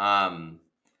 Um,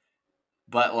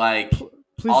 but like,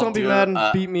 Please I'll don't be do mad and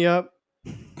beat me up.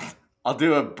 I'll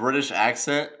do a British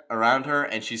accent around her,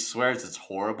 and she swears it's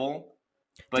horrible.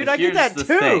 But Dude, I get here's that the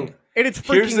too. thing. And it's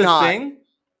Here's freaking the not. thing.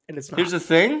 And it's not. Here's the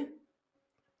thing.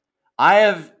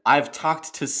 I've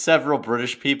talked to several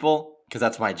British people because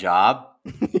that's my job.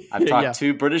 I've talked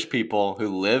to British people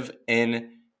who live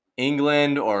in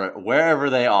England or wherever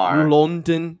they are,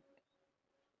 London.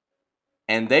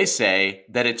 and they say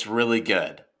that it's really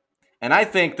good. And I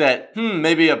think that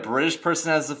maybe a British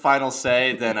person has the final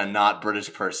say than a not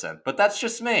British person. But that's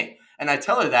just me. And I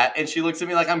tell her that, and she looks at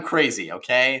me like I'm crazy,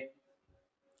 okay?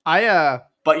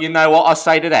 But you know what I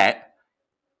say to that?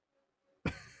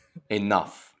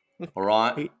 Enough. All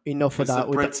right? Enough of Because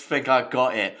the that. Brits think I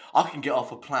got it. I can get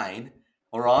off a plane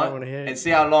All right, want to hear and it.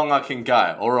 see how long I can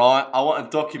go. All right, I want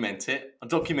to document it, a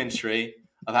documentary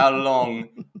of how long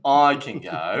I can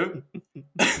go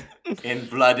in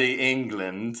bloody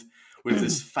England with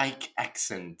this fake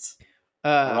accent.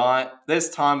 All right, there's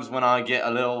times when I get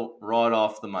a little right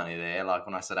off the money there. Like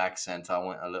when I said accent, I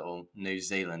went a little New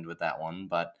Zealand with that one.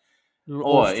 But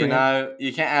Austrian.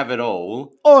 you can't have it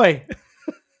all. Oi!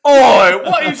 Oi,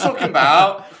 what are you talking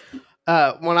about?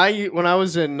 When I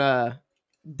was in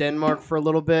Denmark for a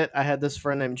little bit, I had this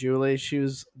friend named Julie. She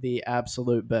was the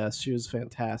absolute best. She was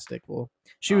fantastic. Well,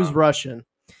 she was Russian,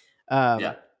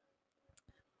 Yeah.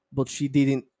 but she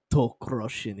didn't talk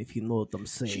Russian. If you know what I'm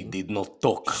saying, She did not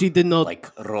talk. She did not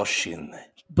like Russian.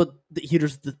 But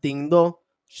here's the thing, though: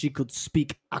 she could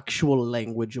speak actual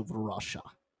language of Russia.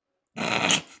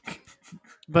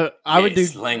 But I would do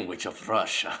language of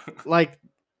Russia. like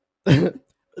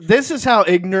this is how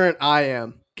ignorant I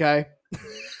am. Okay.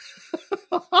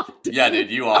 Yeah,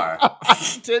 dude, you are.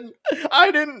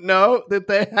 I didn't know that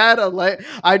they had a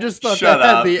I just thought Shut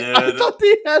up, dude. I thought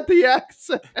they had the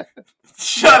accent.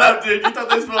 Shut up, dude. You thought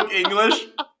they spoke English?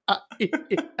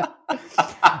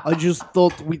 I just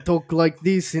thought we talk like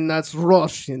this, and that's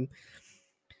Russian.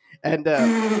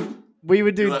 And we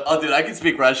would do. Like, oh, dude, I can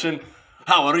speak Russian.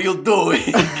 How are you doing?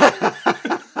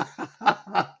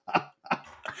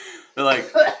 They're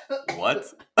like, what?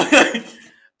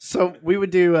 So we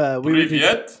would do.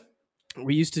 Привет?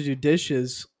 We used to do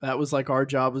dishes. That was like our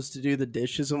job, was to do the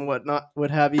dishes and whatnot, what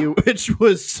have you, which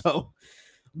was so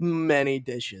many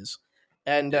dishes.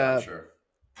 And sure.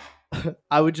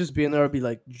 I would just be in there and be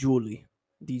like, Julie,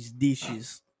 these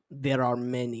dishes, there are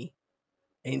many,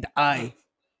 and I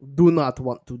do not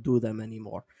want to do them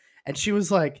anymore. And she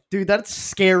was like, dude, that's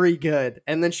scary good.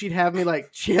 And then she had me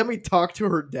talk to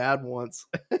her dad once.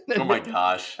 Oh my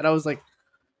gosh. And I was like,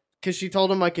 because she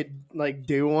told him I could like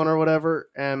do one or whatever.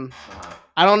 And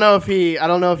I don't know if he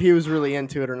was really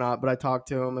into it or not, but I talked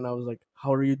to him and I was like,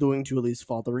 how are you doing, Julie's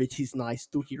father? It is nice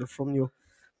to hear from you.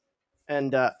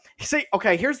 And see,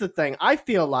 okay, here's the thing. I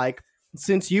feel like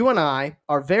since you and I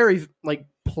are very like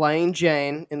plain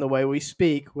Jane in the way we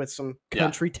speak with some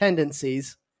country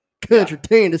tendencies, I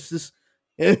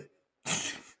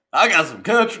got some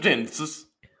country tendencies.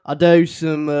 I do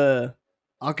some I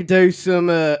could do some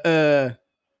of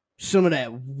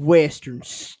that Western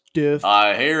stuff.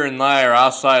 Here and there,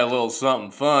 I'll say a little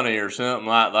something funny or something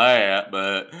like that,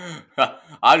 but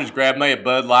I just grab me a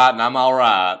Bud Light and I'm all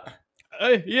right.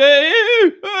 Bro.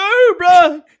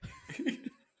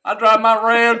 I drive my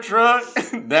Ram truck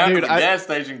down to the gas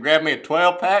station, grab me a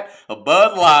 12-pack of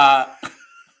Bud Light.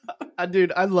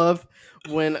 I love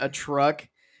when a truck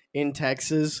in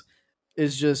Texas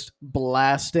is just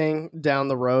blasting down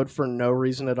the road for no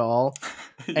reason at all.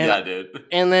 Yeah, dude.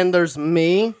 And then there's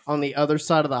me on the other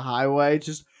side of the highway,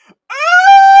 just.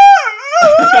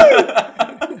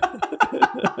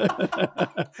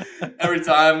 Every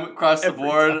time across the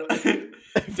board.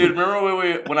 Dude,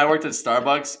 remember when I worked at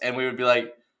Starbucks and we would be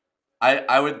like,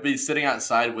 I would be sitting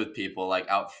outside with people like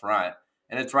out front,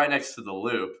 and it's right next to the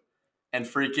loop, and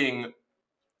freaking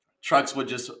trucks would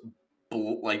just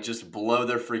blow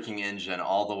their freaking engine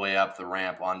all the way up the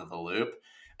ramp onto the loop,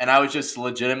 and I would just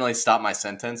legitimately stop my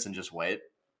sentence and just wait.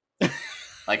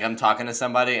 Like I'm talking to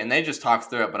somebody and they just talk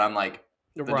through it, but I'm like,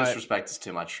 the disrespect is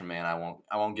too much for me, and I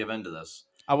won't give in to this.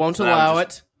 I won't allow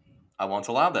it. I won't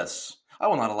allow this. I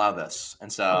will not allow this.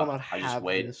 And so I just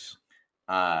wait. This.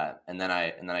 And then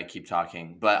I keep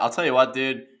talking. But I'll tell you what,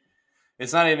 dude,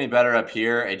 it's not any better up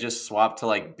here. It just swapped to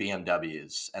like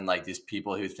BMWs and like these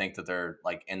people who think that they're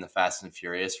like in the Fast and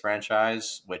Furious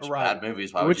franchise, which bad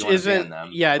movies. Why would you want to be in them?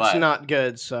 Yeah, it's not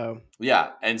good. So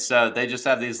yeah, and so they just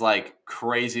have these like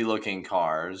crazy looking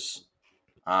cars,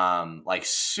 like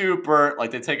super.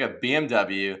 Like they take a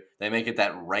BMW, they make it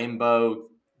that rainbow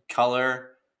color,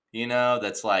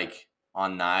 that's like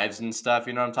on knives and stuff.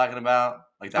 You know what I'm talking about?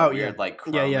 Like that weird like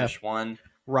chromish one,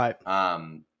 right?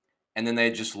 And then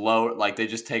they just they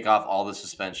just take off all the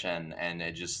suspension, and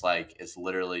it just like is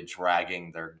literally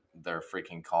dragging their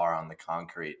freaking car on the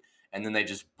concrete, and then they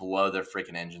just blow their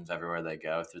freaking engines everywhere they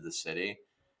go through the city,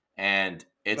 and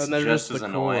it's just as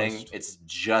annoying. Coolest. It's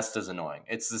just as annoying.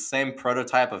 It's the same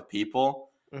prototype of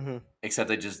people,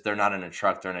 except they're not in a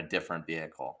truck; they're in a different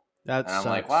vehicle. And I'm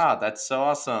like, wow, that's so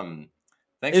awesome.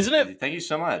 Thanks, thank you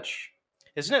so much.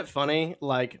 Isn't it funny,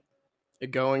 like,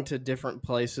 going to different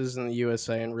places in the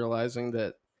USA and realizing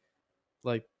that,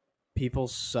 like, people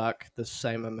suck the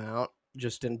same amount,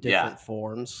 just in different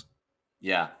forms?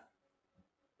 Yeah.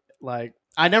 Like,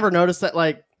 I never noticed that,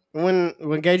 like,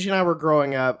 when Gage and I were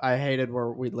growing up, I hated where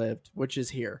we lived, which is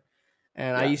here.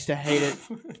 And I used to hate it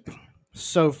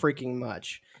so freaking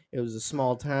much. It was a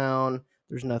small town.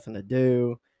 There's nothing to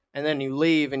do. And then you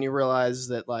leave and you realize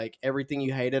that like everything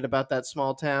you hated about that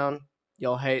small town,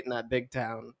 you'll hate in that big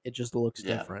town. It just looks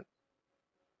Yeah. different.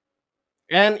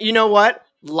 And you know what?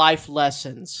 Life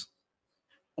lessons.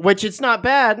 Which it's not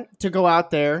bad to go out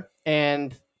there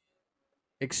and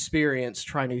experience,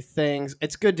 try new things.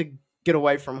 It's good to get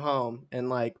away from home and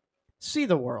like see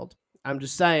the world. I'm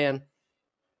just saying,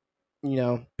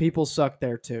 people suck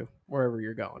there too, wherever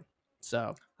you're going.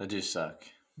 So, They do suck.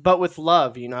 but with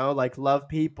love, like love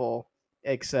people,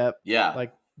 except Yeah.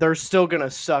 like they're still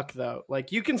gonna suck though.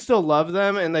 Like you can still love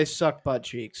them and they suck butt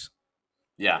cheeks.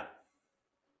 Yeah.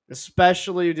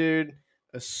 Especially, dude,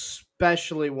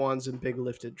 especially ones in big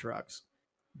lifted trucks.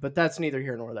 But that's neither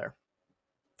here nor there.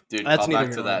 Dude, That's call neither back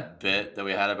here to nor there. that bit that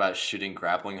we had about shooting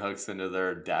grappling hooks into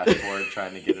their dashboard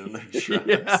trying to get into their trucks.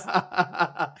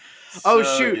 Yeah. Oh,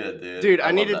 So shoot. good, Dude,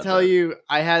 I need love to that tell bit. you,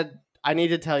 I need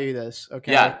to tell you this,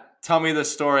 okay? Yeah, tell me the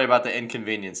story about the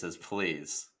inconveniences,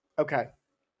 please. Okay.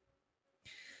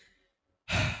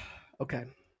 Okay.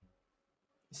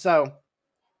 So,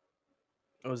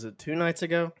 was it 2 nights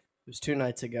ago? It was 2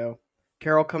 nights ago.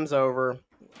 Carol comes over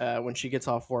when she gets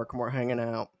off work and we're hanging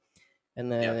out. And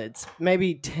then it's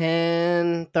maybe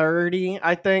 10:30,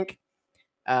 I think.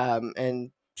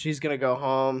 And she's going to go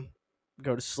home,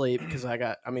 go to sleep because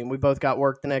we both got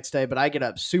work the next day, but I get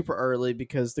up super early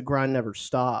because the grind never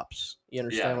stops. You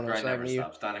understand what I'm saying never to you?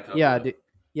 stops. Dynaco Yeah,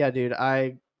 Blue. dude.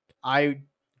 I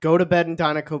go to bed in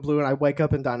Dynaco Blue and I wake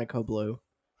up in Dynaco Blue.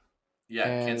 Yeah,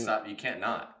 and can't stop. You can't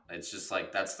not. It's just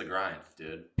like that's the grind,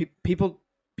 dude.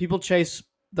 People chase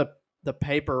the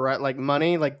paper, right? Like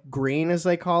money, like green as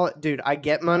they call it. Dude, I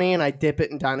get money and I dip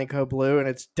it in Dynaco Blue and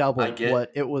it's double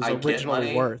what it was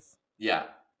originally worth. Yeah,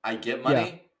 I get money.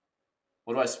 Yeah.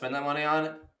 What do I spend that money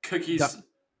on? Cookies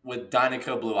with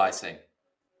Dynaco Blue icing.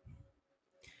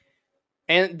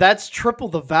 And that's triple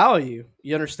the value.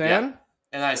 You understand? Yeah.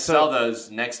 And I sell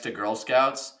those next to Girl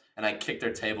Scouts, and I kick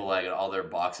their table leg, and all their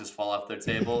boxes fall off their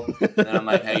table. And I'm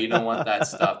like, hey, you don't want that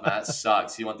stuff, man. That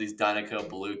sucks. You want these Dynaco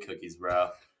Blue cookies, bro.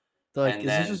 Like, and is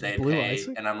then this just they blue pay,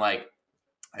 icing? and I'm like,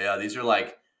 yeah, these are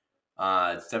like,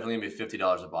 it's definitely gonna be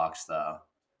 $50 a box, though.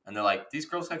 And they're like, these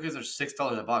Girl Scout cookies are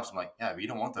 $6 a box. I'm like, yeah, but you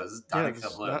don't want those. This is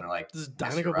Dynaco Blue. And they're like, this is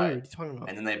yes, Dynaco you're Blue. right. What are you talking about?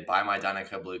 And then they buy my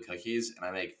Dynaco Blue cookies, and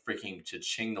I make freaking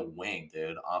cha-ching the wing,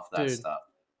 dude, off that stuff.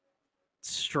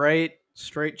 Straight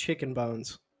chicken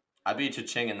bones. I be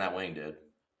cha-ching in that wing, dude.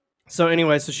 So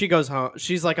anyway, so she goes home.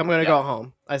 She's like, I'm going to go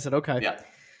home. I said, okay. Yeah.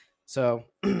 So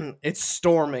it's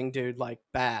storming, dude, like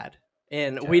bad.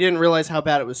 And we didn't realize how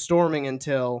bad it was storming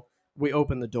until we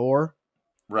opened the door.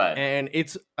 Right. And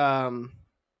it's a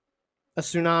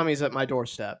tsunami's at my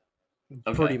doorstep.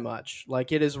 Okay. Pretty much.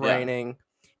 Like it is raining.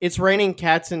 It's raining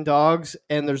cats and dogs,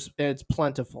 and it's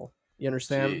plentiful. You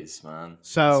understand? Jeez, man.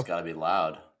 So it's gotta be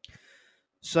loud.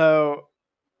 So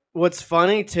what's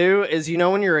funny too is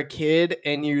when you're a kid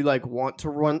and you like want to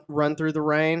run through the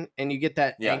rain and you get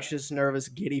that anxious, nervous,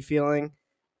 giddy feeling.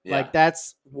 Yeah. Like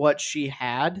that's what she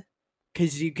had.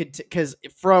 Because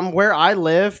from where I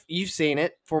live, you've seen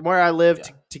it. From where I live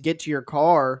to get to your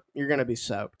car, you're gonna be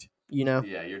soaked. Yeah,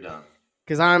 you're done.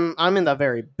 Because I'm in the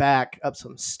very back, up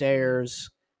some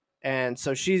stairs, and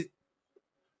so she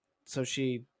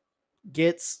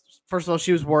gets. First of all,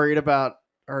 she was worried about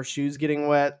her shoes getting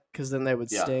wet because then they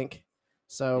would stink.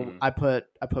 So I put.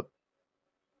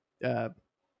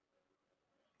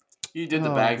 You did the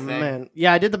bag thing. Man.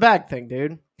 Yeah, I did the bag thing,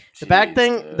 dude. The bag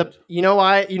thing. Dude. You know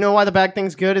why the bag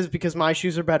thing's good is because my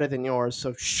shoes are better than yours.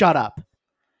 So shut up.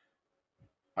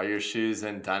 Are your shoes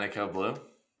in Dynaco Blue?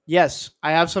 Yes,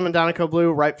 I have some in Dynaco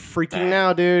Blue right freaking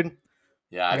now, dude.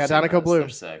 Yeah, I got Dynaco Blue. They're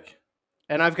sick.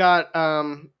 And I've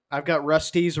got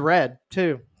Rusty's red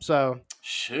too. So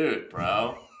shoot,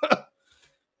 bro.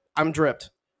 I'm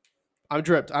dripped. I'm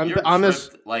dripped. I'm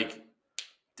dripped, like.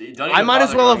 I might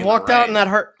as well have walked out in that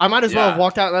I might as well have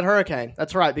walked out in that hurricane.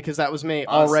 That's right, because that was me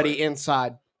already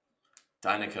inside.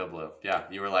 Dynaco Blue. Yeah,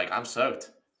 you were like, I'm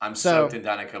soaked. I'm soaked in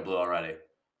Dynaco Blue already.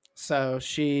 So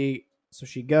she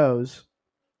goes.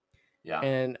 Yeah.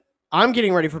 And I'm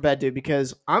getting ready for bed, dude,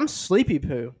 because I'm sleepy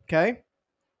poo, okay?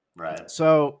 Right.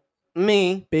 So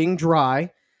me being dry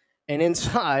and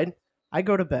inside, I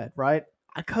go to bed, right?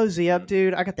 I cozy up,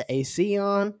 dude. I got the AC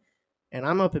on. And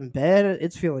I'm up in bed.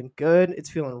 It's feeling good. It's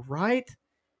feeling right.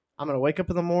 I'm going to wake up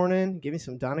in the morning, give me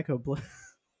some Dynaco Blue.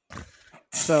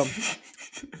 So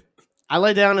I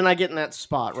lay down and I get in that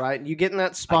spot, right? You get in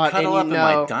that spot and you up know. In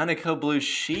my Dynaco Blue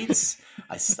sheets.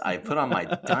 I put on my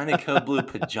Dynaco Blue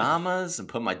pajamas and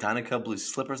put my Dynaco Blue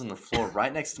slippers on the floor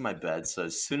right next to my bed. So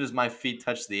as soon as my feet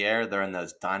touch the air, they're in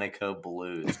those Dynaco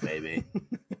Blues, baby.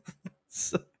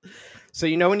 So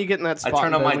you know when you get in that spot, I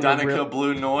turn on my in bed when you're Dynaco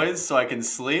Blue noise so I can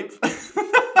sleep.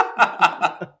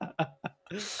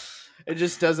 It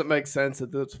just doesn't make sense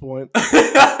at this point.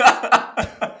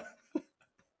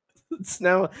 It's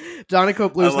now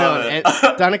Dynaco Blue's now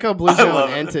Dynaco Blue's now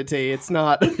an entity. It's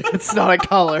not. It's not a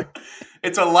color.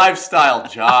 It's a lifestyle,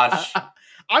 Josh.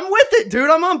 I'm with it, dude.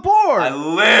 I'm on board. I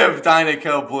live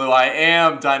Dynaco Blue. I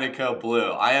am Dynaco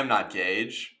Blue. I am not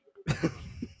Gage.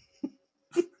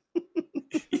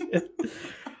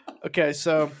 Okay,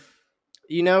 so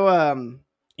you know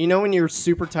when you're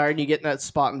super tired and you get in that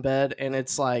spot in bed and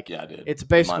it's like, yeah, dude, it's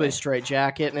basically a straight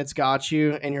jacket and it's got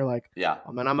you and you're like, yeah,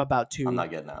 oh man, I'm not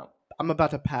getting out. I'm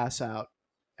about to pass out.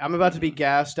 I'm about to be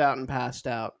gassed out and passed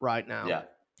out right now. Yeah.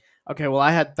 Okay, well,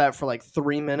 I had that for like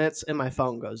 3 minutes and my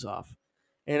phone goes off.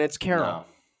 And it's Carol. No.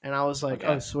 And I was like,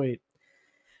 okay. Oh, sweet.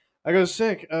 I go,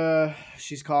 sick.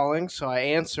 She's calling. So I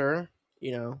answer,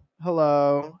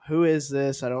 hello, who is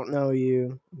this? I don't know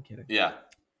you. I'm kidding. Yeah.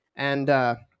 And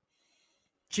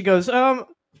she goes, yeah,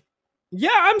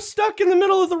 I'm stuck in the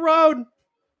middle of the road.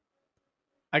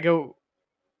 I go,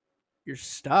 you're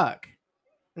stuck?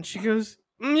 And she goes,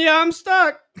 yeah, I'm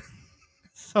stuck.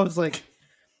 So I was like,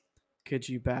 could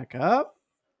you back up?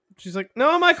 She's like,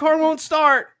 no, my car won't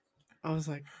start. I was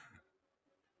like,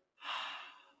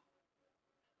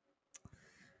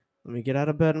 let me get out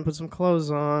of bed and put some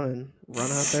clothes on and run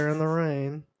out there in the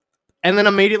rain. And then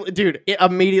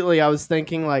immediately I was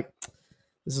thinking, like,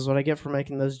 this is what I get for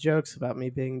making those jokes about me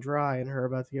being dry and her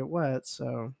about to get wet.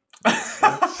 So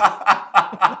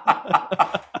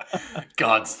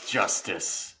God's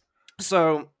justice.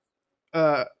 So,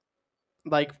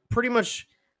 like, pretty much,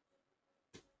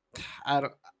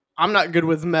 I'm not good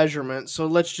with measurements, so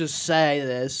let's just say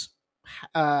this.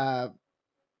 I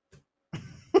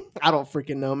don't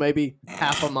freaking know. Maybe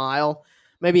half a mile.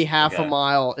 Maybe half a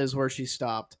mile is where she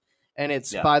stopped. And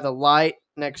it's by the light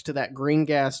next to that green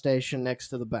gas station next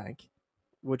to the bank,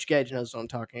 which Gage knows what I'm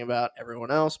talking about.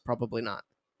 Everyone else, probably not,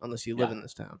 unless you live in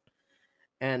this town.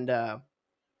 And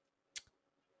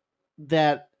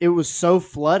that it was so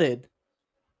flooded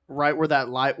right where that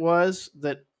light was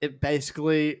that it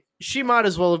basically, she might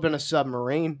as well have been a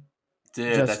submarine.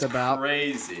 Dude, that's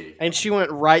crazy. And she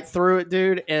went right through it,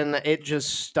 dude, and it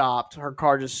just stopped. Her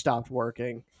car just stopped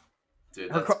working.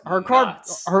 Dude,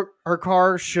 her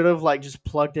car should have like just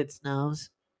plugged its nose.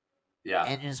 Yeah.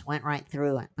 And just went right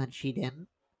through it, but she didn't.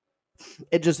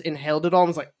 It just inhaled it all and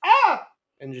was like, ah!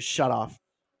 And just shut off.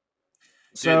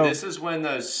 Dude, this is when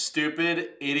those stupid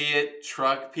idiot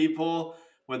truck people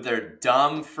with their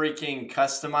dumb freaking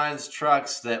customized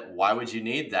trucks that, why would you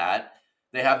need that?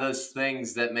 They have those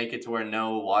things that make it to where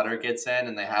no water gets in,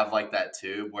 and they have like that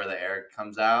tube where the air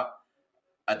comes out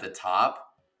at the top.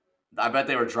 I bet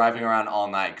they were driving around all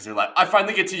night because they're like, I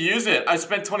finally get to use it. I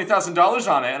spent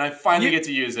 $20,000 on it, and I finally get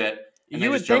to use it. And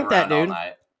you would think that, dude.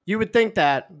 You would think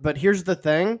that, but here's the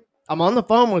thing. I'm on the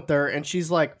phone with her, and she's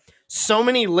like, so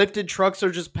many lifted trucks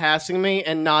are just passing me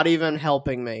and not even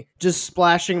helping me, just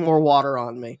splashing more water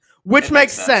on me, which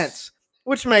makes sense.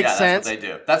 Which makes sense. That's what they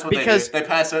do. That's what they do. They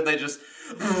pass it.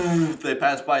 They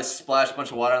pass by, splash a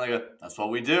bunch of water, and they go, that's what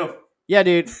we do. Yeah,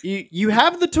 dude. You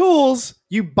have the tools.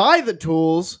 You buy the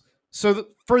tools. So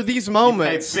for these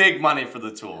moments, you pay big money for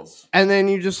the tools, and then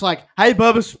you just like, hey,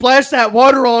 Bubba, splash that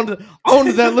water onto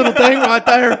that little thing right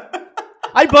there.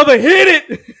 Hey, Bubba, hit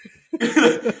it.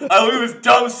 I look at this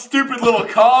dumb, stupid little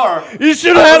car. You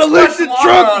should have had a lifted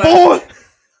truck, boy.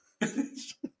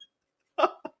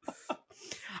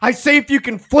 I say if you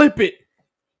can flip it.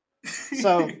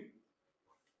 So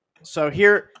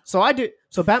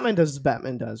Batman does as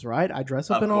Batman does, right? I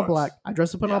dress up in all black.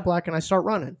 All black and I start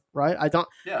running, right? I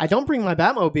don't bring my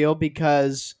Batmobile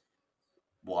because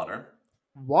water,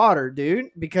 dude.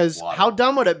 Because how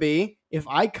dumb would it be if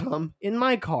I come in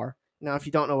my car? Now, if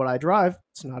you don't know what I drive,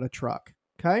 it's not a truck,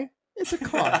 okay? It's a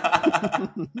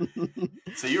car.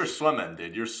 So you're swimming,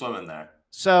 dude. You're swimming there.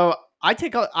 So I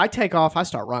take off. I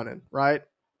start running, right?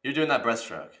 You're doing that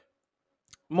breaststroke.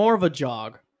 More of a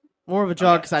jog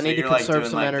because I need to conserve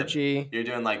some energy. You're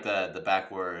doing like the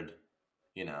backward,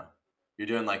 You're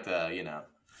doing like the,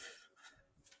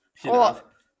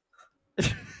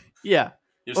 Yeah.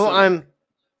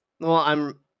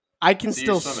 I can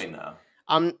still. You're swimming now.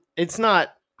 It's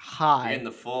not high. You're in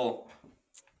the full.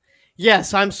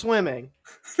 Yes, I'm swimming.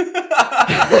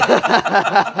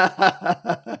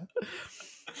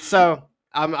 So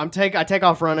I take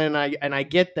off running and I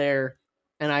get there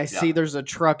and I see there's a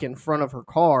truck in front of her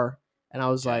car and I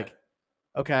was like,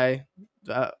 okay,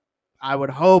 I would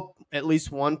hope at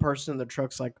least one person in the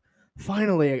truck's like,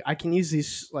 finally I can use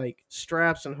these like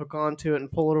straps and hook onto it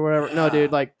and pull it or whatever. No,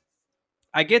 dude, like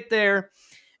I get there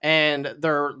and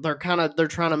they're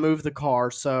trying to move the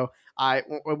car. So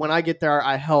when I get there,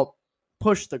 I help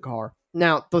push the car.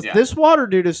 Now Yeah. this water,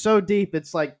 dude, is so deep;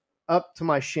 it's like up to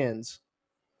my shins.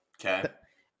 Okay.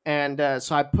 And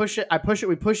so I push it.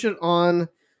 We push it on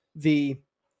the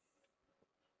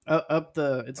up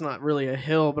the. It's not really a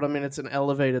hill, but I mean it's an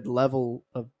elevated level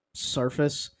of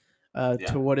surface Yeah.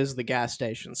 to what is the gas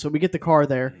station. So we get the car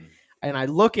there, Mhm. and I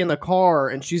look in the car,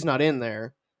 and she's not in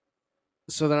there.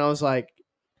 So then I was like,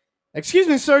 "Excuse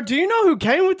me, sir, do you know who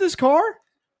came with this car?"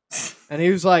 And he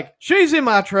was like, "She's in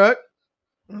my truck."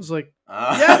 I was like,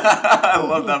 "Yeah." I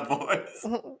love that voice.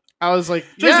 I was like,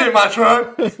 She's "Yeah." in my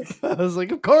truck. I was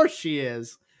like, "Of course she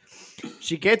is."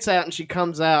 She gets out and she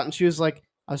comes out and she was like,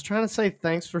 "I was trying to say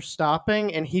thanks for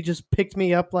stopping," and he just picked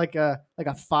me up like a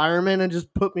fireman and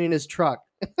just put me in his truck.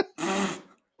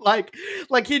 like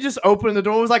he just opened the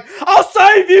door and was like, "I'll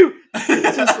save you."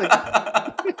 Just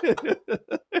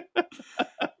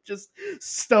just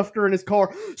stuffed her in his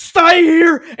car. "Stay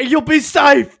here and you'll be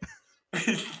safe."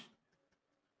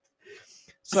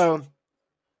 So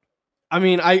I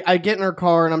mean, I get in her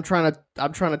car and I'm trying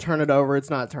to turn it over. It's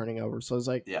not turning over. So I was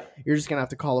like, yeah. "You're just gonna have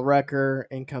to call a wrecker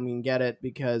and come and get it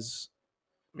because,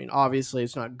 I mean, obviously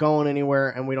it's not going anywhere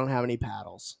and we don't have any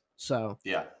paddles." So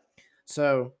Yeah.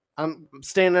 I'm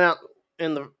standing out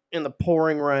in the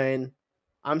pouring rain.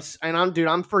 I'm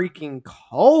freaking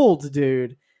cold,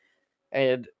 dude.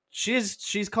 And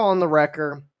she's calling the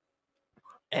wrecker,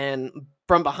 and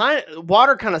from behind,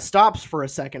 water kind of stops for a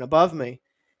second above me.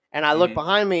 And I look Mhm.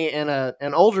 behind me, and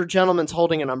an older gentleman's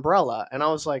holding an umbrella. And I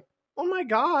was like, "Oh my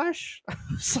gosh!" I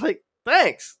was like,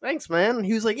 "Thanks, man." And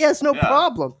he was like, "Yes, no Yeah.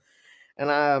 problem."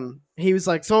 And he was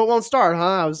like, "So it won't start,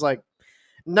 huh?" I was like,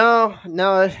 "No,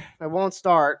 it won't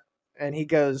start." And he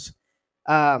goes,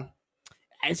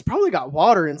 "It's probably got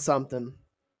water in something."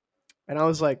 And I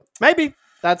was like, "Maybe."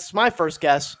 That's my first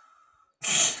guess.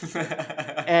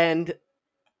 And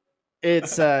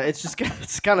it's just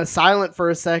it's kind of silent for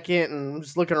a second, and I'm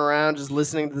just looking around, just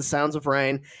listening to the sounds of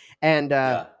rain. And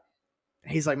yeah.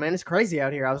 he's like, "Man, it's crazy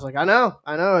out here." I was like, I know,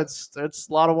 it's a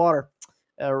lot of water,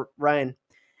 rain."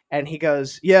 And he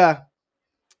goes, "Yeah,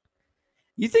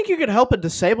 you think you could help a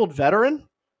disabled veteran?"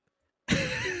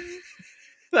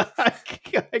 I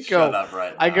Shut up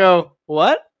right now. I go,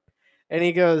 "What?" And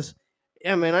he goes,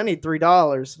 "Yeah, man, I need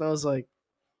 $3." And I was like,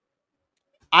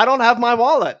 "I don't have my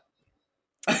wallet."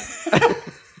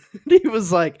 He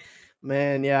was like,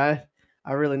 "Man, yeah,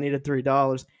 I really needed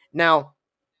 $3." Now,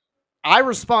 I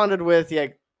responded with, "Yeah,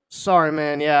 sorry,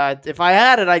 man. Yeah, if I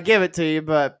had it, I'd give it to you,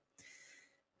 but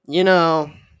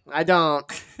I don't."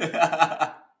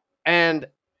 And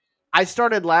I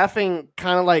started laughing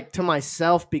kind of like to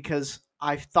myself because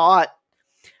I thought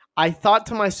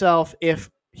to myself, if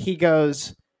he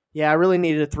goes, "Yeah, I really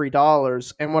needed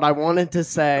 $3," and what I wanted to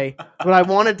say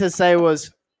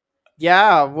was,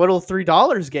 "Yeah, what'll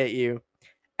 $3 get you?"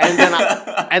 And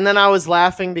then I was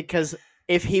laughing because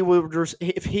if he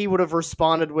would have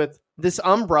responded with this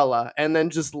umbrella and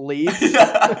then just leaves.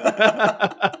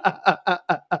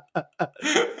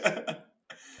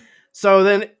 So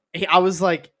then I was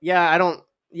like, "Yeah, I don't.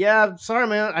 Yeah, sorry,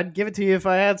 man. I'd give it to you if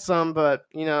I had some, but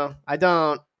I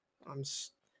don't. I'm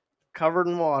covered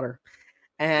in water."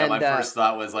 Yeah, my And first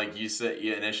thought was like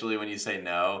initially when you say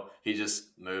no, he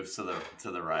just moves to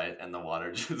the right and the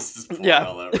water just pouring Yeah.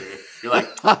 all over you. You're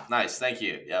like, nice, thank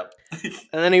you. Yep. And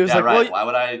then he was yeah, like, right. "Well, Why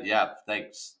would I? Yeah,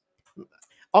 thanks.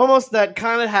 almost that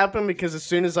kind of happened because as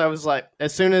soon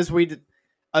as we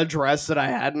addressed that I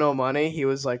had no money, he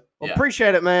was like, "Well, Yeah.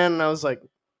 appreciate it, man." And I was like,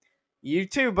 "You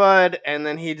too, bud." And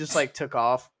then he just like took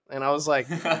off, and I was like,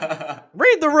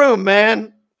 "Read the room,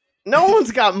 man. No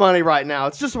one's got money right now.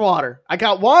 It's just water. I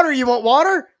got water. You want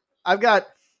water? I've got.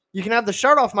 You can have the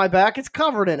shirt off my back. It's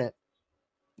covered in it."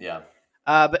 yeah.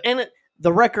 But in it,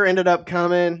 the wrecker ended up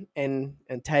coming and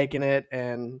taking it,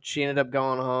 and she ended up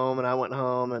going home, and I went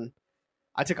home, and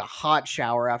I took a hot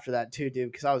shower after that too,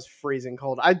 dude, because I was freezing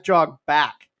cold. I jogged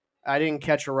back. I didn't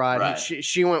catch a ride. Right.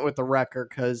 She went with the wrecker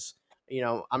because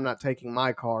I'm not taking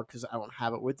my car because I don't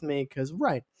have it with me because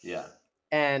right. Yeah.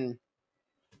 And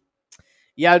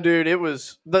yeah, dude, it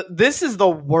was this is the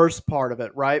worst part of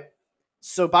it, right?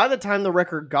 So by the time the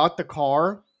wrecker got the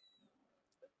car,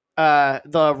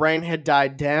 the rain had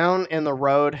died down and the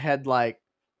road had like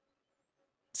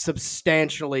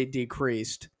substantially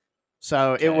decreased.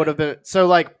 So it would have been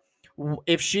like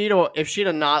if she'd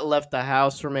have not left the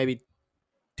house for maybe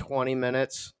 20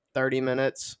 minutes, 30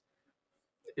 minutes,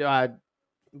 I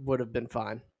would have been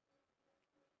fine.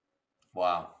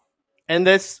 Wow. And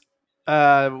this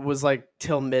was like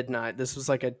till midnight. This was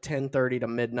like a 10:30 to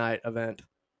midnight event.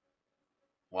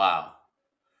 Wow.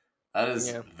 That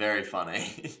is very funny.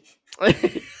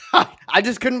 I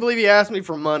just couldn't believe he asked me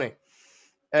for money.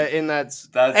 And that's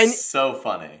so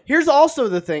funny. Here's also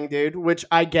the thing, dude, which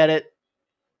I get it.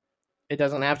 It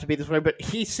doesn't have to be this way, but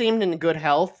he seemed in good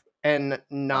health and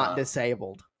not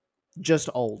disabled, just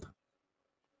old.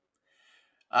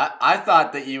 I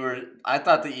thought that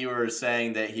you were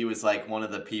saying that he was like one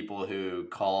of the people who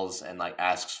calls and like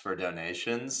asks for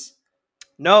donations.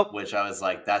 Nope. Which I was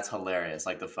like, that's hilarious.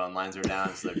 Like the phone lines are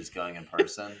down, so they're just going in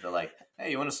person. They're like,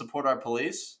 hey, you want to support our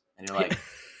police? And you're like,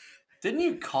 didn't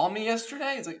you call me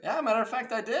yesterday? He's like, yeah, matter of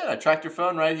fact, I did. I tracked your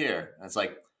phone right here. And it's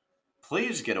like,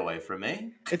 please get away from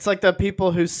me. It's like the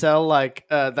people who sell like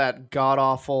that god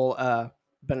awful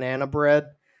banana bread,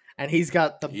 and he's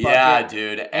got the bucket. Yeah,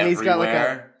 dude, and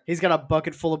everywhere. He's got a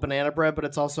bucket full of banana bread, but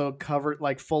it's also covered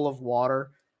like full of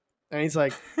water. And he's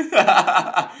like,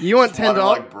 "You want $10?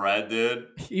 Like bread, dude?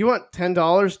 You want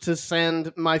 $10 to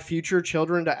send my future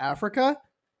children to Africa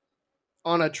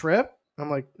on a trip?" I'm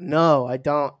like, "No, I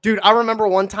don't, dude." I remember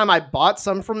one time I bought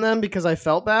some from them because I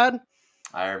felt bad.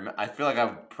 I feel like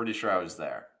I'm pretty sure I was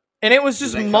there, and it was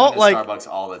just like Starbucks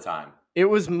all the time. It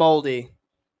was moldy,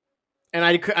 and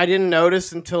I didn't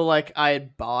notice until like I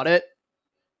had bought it,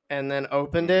 and then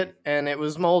opened it, and it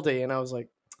was moldy, and I was like,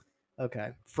 "Okay,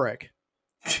 frick."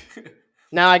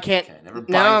 Now I can't. Okay, never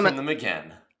buy from them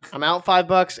again. I'm out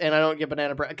 $5 and I don't get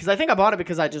banana bread because I think I bought it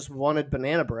because I just wanted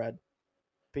banana bread.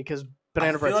 Because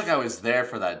banana bread. I feel like I was there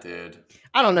for that, dude.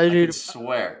 I don't know, dude. I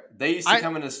swear they used to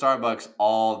come into Starbucks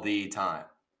all the time.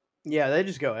 Yeah, they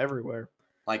just go everywhere.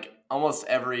 Like almost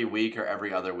every week or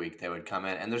every other week they would come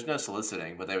in, and there's no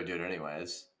soliciting, but they would do it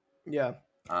anyways. Yeah,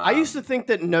 I used to think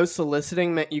that no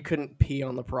soliciting meant you couldn't pee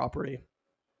on the property.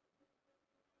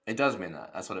 It does mean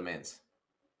that. That's what it means.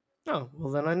 Oh,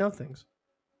 well then I know things.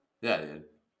 Yeah, dude.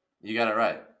 You got it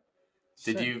right.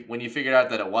 Sick. Did you, when you figured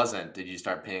out that it wasn't, did you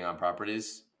start peeing on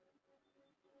properties?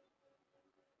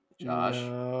 Josh?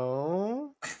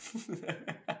 No.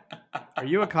 Are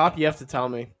you a cop? You have to tell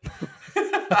me. I'm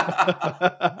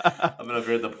going to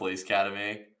be at the police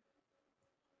academy.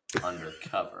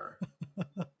 Undercover.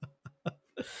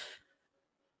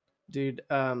 Dude,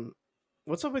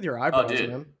 what's up with your eyebrows,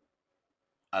 man?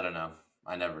 I don't know.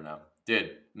 I never know.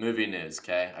 Dude, movie news,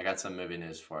 okay? I got some movie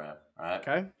news for you, all right?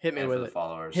 Okay, hit me with it.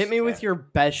 Followers, hit me with your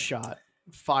best shot.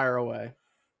 Fire away.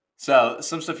 So,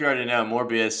 some stuff you already know.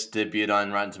 Morbius debuted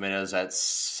on Rotten Tomatoes at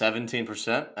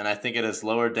 17%, and I think it has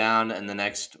lowered down in the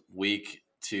next week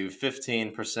to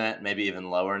 15%, maybe even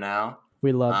lower now.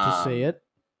 We love to see it.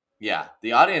 Yeah,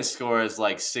 the audience score is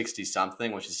like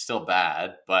 60-something, which is still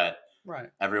bad, but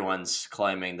right. Everyone's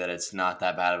claiming that it's not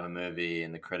that bad of a movie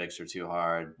and the critics are too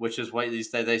hard, which is what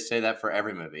they say that for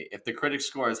every movie. If the critics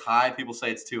score is high, people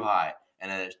say it's too high,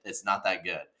 and it's not that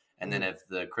good. And then if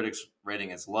the critics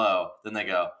rating is low, then they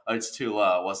go, oh, it's too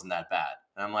low. It wasn't that bad.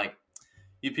 And I'm like,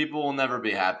 you people will never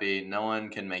be happy. No one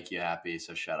can make you happy,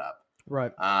 so shut up.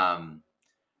 Right.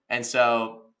 And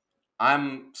so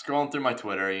I'm scrolling through my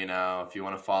Twitter, you know, if you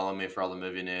want to follow me for all the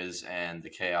movie news and the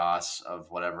chaos of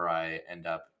whatever I end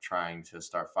up trying to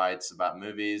start fights about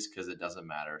movies, because it doesn't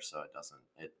matter. So it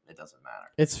doesn't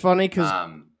matter. It's funny because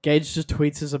Gage just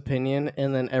tweets his opinion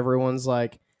and then everyone's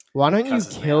like, why don't you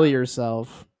kill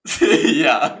yourself?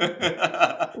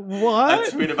 Yeah. What? I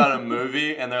tweet about a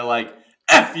movie and they're like,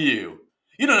 F you.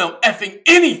 You don't know effing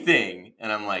anything.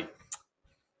 And I'm like,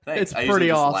 thanks. It's pretty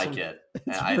awesome. Like it.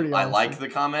 And I like the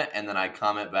comment and then I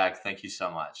comment back, thank you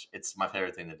so much. It's my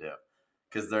favorite thing to do.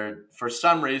 Because they're, for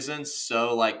some reason,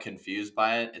 so like confused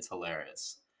by it. It's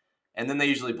hilarious. And then they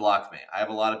usually block me. I have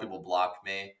a lot of people block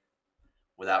me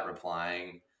without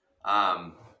replying.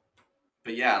 But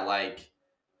yeah, like,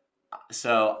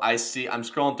 so I'm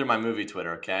scrolling through my movie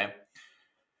Twitter, okay?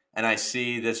 And I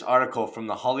see this article from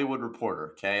the Hollywood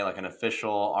Reporter, okay? Like an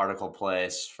official article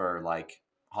place for like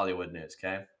Hollywood news,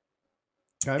 okay?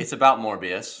 It's about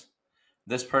Morbius.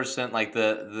 This person, like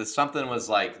the something was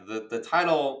like, the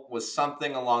title was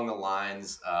something along the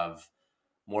lines of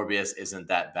Morbius isn't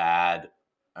that bad,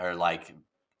 or like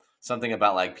something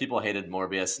about like people hated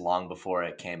Morbius long before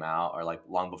it came out, or like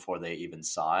long before they even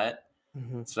saw it.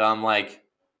 Mm-hmm. So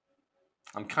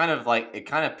I'm kind of like, it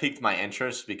kind of piqued my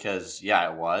interest because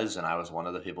yeah, it was, and I was one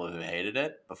of the people who hated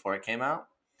it before it came out.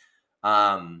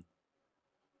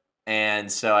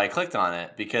 And so I clicked on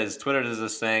it because Twitter does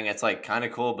this thing. It's like kind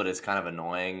of cool, but it's kind of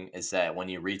annoying. Is that when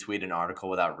you retweet an article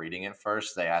without reading it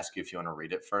first, they ask you if you want to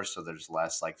read it first, so there's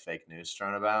less like fake news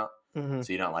thrown about. Mm-hmm.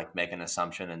 So you don't like make an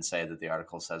assumption and say that the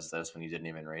article says this when you didn't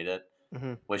even read it.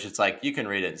 Mm-hmm. Which it's like you can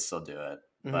read it and still do it.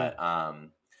 Mm-hmm. But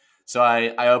so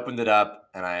I opened it up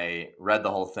and I read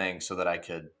the whole thing so that I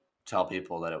could tell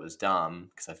people that it was dumb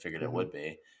because I figured it would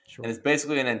be. Sure. And it's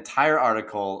basically an entire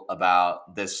article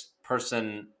about this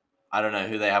person. I don't know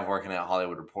who they have working at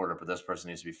Hollywood Reporter, but this person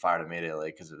needs to be fired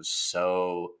immediately because it was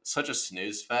such a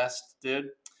snooze fest, dude.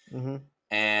 Mm-hmm.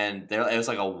 And it was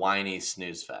like a whiny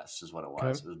snooze fest is what it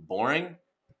was. Okay. It was boring.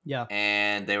 Yeah.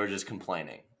 And they were just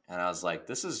complaining. And I was like,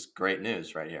 this is great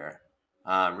news right here.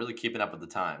 Really keeping up with the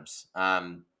times.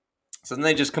 So then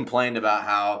they just complained about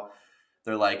how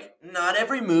they're like, not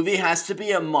every movie has to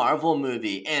be a Marvel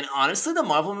movie. And honestly, the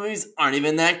Marvel movies aren't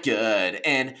even that good.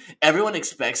 And everyone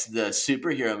expects the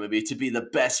superhero movie to be the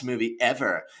best movie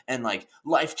ever. And like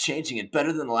life-changing and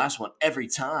better than the last one every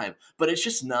time. But it's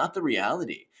just not the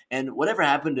reality. And whatever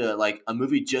happened to like a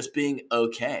movie just being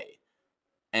okay?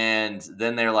 And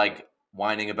then they're like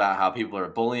whining about how people are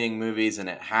bullying movies and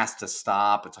it has to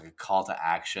stop. It's like a call to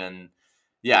action.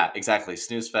 Yeah, exactly.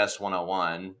 Snooze Fest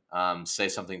 101. Say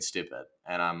something stupid.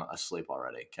 And I'm asleep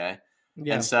already. Okay.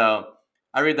 Yeah. And so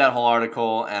I read that whole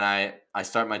article and I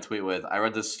start my tweet with, I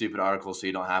read this stupid article so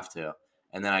you don't have to.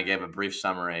 And then I gave a brief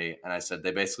summary and I said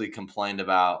they basically complained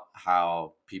about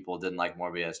how people didn't like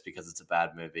Morbius because it's a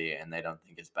bad movie and they don't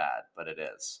think it's bad, but it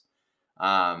is.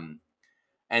 And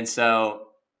so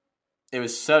it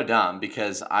was so dumb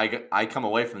because I come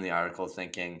away from the article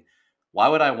thinking, why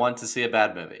would I want to see a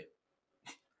bad movie?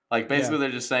 Like basically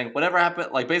they're just saying whatever happened.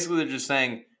 Like basically they're just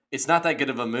saying it's not that good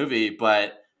of a movie,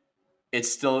 but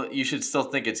it's still, you should still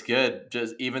think it's good,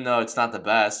 just even though it's not the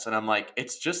best. And I'm like,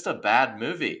 it's just a bad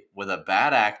movie with a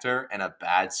bad actor and a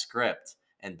bad script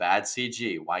and bad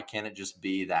CG. Why can't it just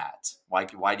be that?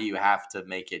 Why do you have to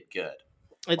make it good?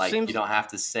 You don't have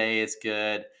to say it's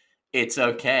good. It's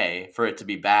okay for it to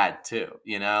be bad too.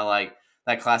 You know, like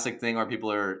that classic thing where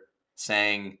people are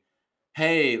saying,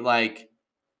 hey, like,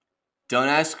 don't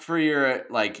ask for your,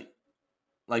 like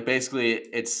basically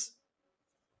it's,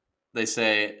 they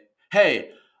say,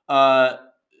 hey, no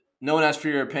one asked for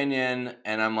your opinion.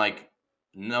 And I'm like,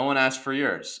 no one asked for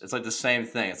yours. It's like the same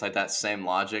thing. It's like that same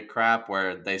logic crap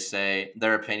where they say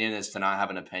their opinion is to not have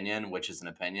an opinion, which is an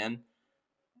opinion.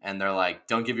 And they're like,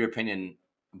 don't give your opinion.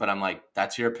 But I'm like,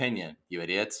 that's your opinion, you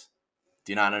idiots.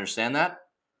 Do you not understand that?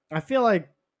 I feel like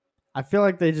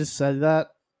they just said that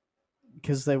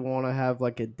because they want to have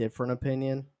like a different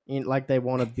opinion. Like they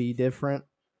want to be different.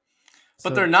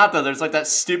 But they're not, though. There's like that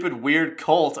stupid, weird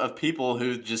cult of people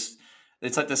who just,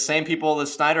 it's like the same people the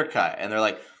Snyder Cut. And they're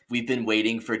like, we've been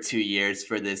waiting for 2 years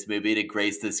for this movie to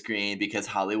grace the screen because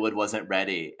Hollywood wasn't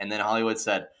ready. And then Hollywood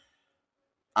said,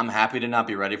 I'm happy to not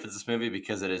be ready for this movie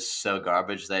because it is so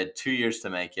garbage. They had 2 years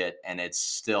to make it, and it's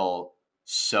still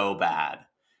so bad.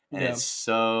 And it's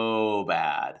so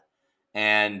bad.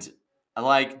 And I'm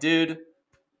like, dude,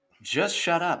 just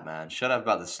shut up, man. Shut up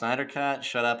about the Snyder Cut.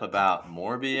 Shut up about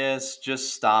Morbius.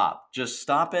 Just stop. Just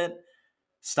stop it.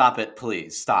 Stop it,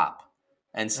 please. Stop.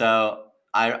 And so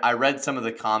I read some of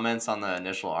the comments on the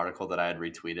initial article that I had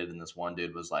retweeted, and this one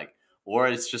dude was like, or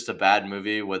it's just a bad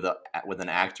movie with an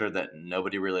actor that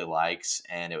nobody really likes,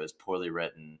 and it was poorly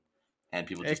written, and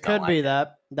people just don't like it. It could be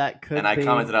that. That could be. And I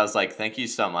commented, I was like, thank you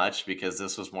so much, because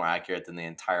this was more accurate than the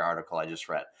entire article I just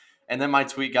read. And then my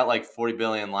tweet got like 40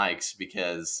 billion likes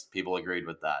because people agreed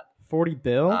with that. 40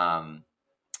 bill?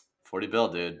 40 bill,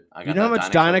 dude. I got you know how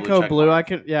much Dynaco Blue I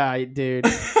could... Yeah, dude.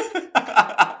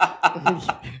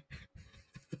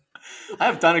 I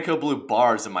have Dynaco Blue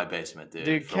bars in my basement, dude.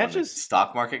 Dude, catch us...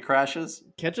 stock market crashes.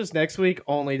 Catch us next week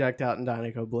only decked out in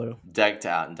Dynaco Blue. Decked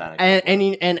out in Dynaco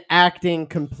Blue. And acting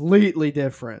completely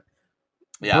different.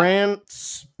 Yeah. Brand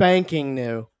spanking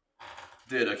new.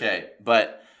 Dude, okay.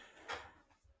 But...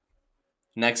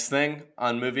 next thing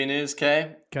on movie news,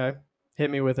 Kay? Okay. Hit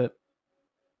me with it.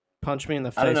 Punch me in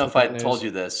the face. I don't know if I told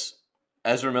you this.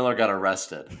 Ezra Miller got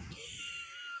arrested.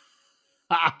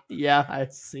 Yeah,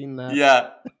 I've seen that. Yeah,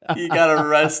 he got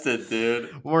arrested,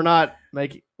 dude. We're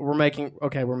making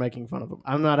fun of him.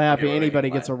 I'm not happy anybody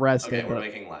gets arrested. Okay, we're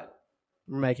making light.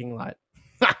 We're making light.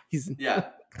 Yeah.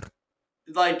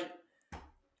 Like,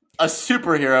 a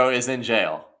superhero is in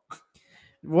jail.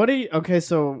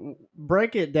 So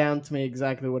break it down to me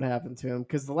exactly what happened to him,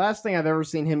 because the last thing I've ever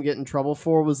seen him get in trouble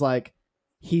for was like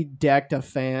he decked a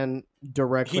fan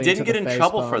directly. He didn't get in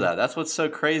trouble for that. That's what's so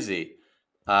crazy.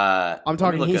 I'm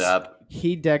talking. Look it up.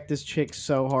 He decked this chick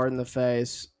so hard in the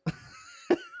face.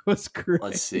 It was crazy.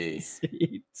 Let's see.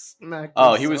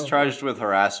 He was charged with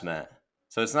harassment,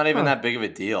 so it's not even that big of a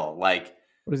deal. Like,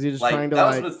 was he just trying to?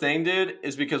 That was the thing, dude.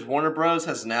 Is because Warner Bros.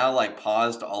 Has now like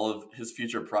paused all of his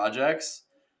future projects.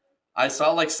 I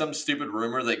saw like some stupid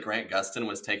rumor that Grant Gustin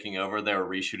was taking over. They were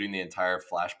reshooting the entire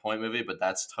Flashpoint movie, but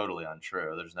that's totally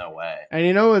untrue. There's no way. And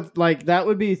you know what? Like that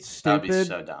would be stupid. That would be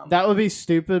so dumb. That would be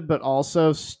stupid, but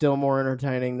also still more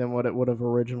entertaining than what it would have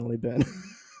originally been.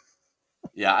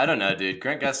 Yeah, I don't know, dude.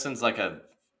 Grant Gustin's like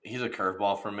he's a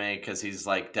curveball for me because he's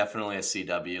like definitely a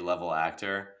CW level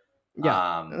actor.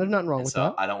 Yeah, there's nothing wrong with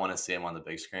that. I don't want to see him on the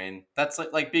big screen. That's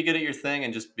like be good at your thing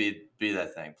and just be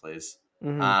that thing, please.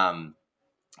 Mm-hmm.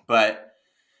 But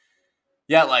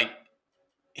yeah, like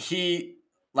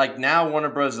now Warner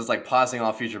Bros. Is like pausing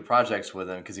all future projects with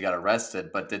him because he got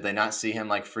arrested. But did they not see him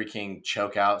like freaking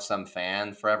choke out some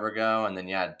fan forever ago and then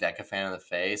deck a fan in the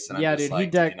face? And Yeah, I'm just dude,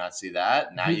 like, did you not see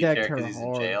that? Now you care because he's in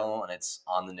hard. jail and it's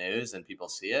on the news and people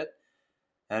see it.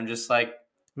 And I'm just like,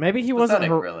 maybe he wasn't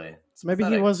really. Maybe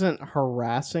he wasn't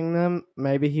harassing them.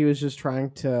 Maybe he was just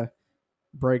trying to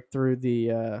break through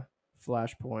the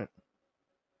Flashpoint.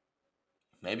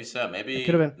 Maybe so. Maybe it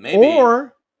could have been. Maybe.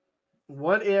 Or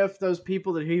what if those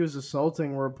people that he was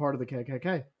assaulting were a part of the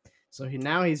KKK? So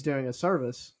now he's doing a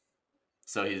service.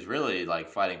 So he's really like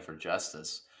fighting for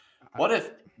justice. What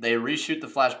if they reshoot the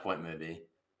Flashpoint movie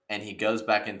and he goes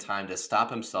back in time to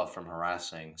stop himself from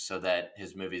harassing so that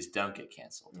his movies don't get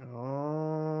canceled?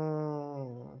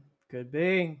 Oh, could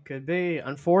be.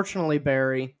 Unfortunately,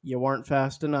 Barry, you weren't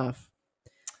fast enough.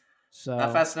 So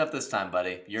not fast enough this time,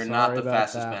 buddy. You're not the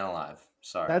fastest man alive.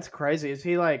 Sorry. That's crazy. Is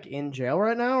he like in jail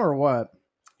right now or what?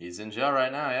 He's in jail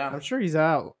right now, yeah. I'm sure he's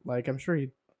out. Like I'm sure he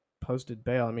posted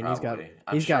bail. I mean, Probably.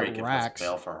 he's got he racks.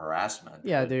 Post bail for harassment.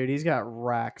 Yeah, dude, he's got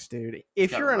racks, dude.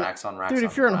 If you're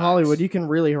in Hollywood, you can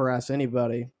really harass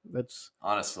anybody. That's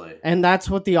honestly. And that's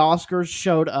what the Oscars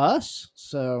showed us.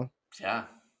 So yeah.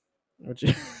 Which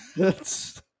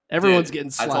that's everyone's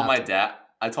getting slapped.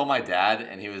 I told my dad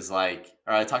and he was like,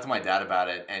 or I talked to my dad about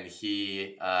it and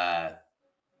he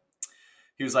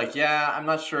was like, yeah, I'm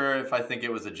not sure if I think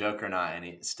it was a joke or not. And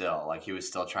he was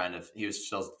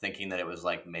still thinking that it was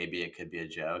like, maybe it could be a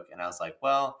joke. And I was like,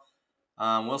 well,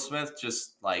 Will Smith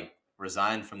just like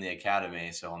resigned from the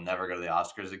Academy. So he'll never go to the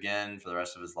Oscars again for the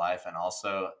rest of his life. And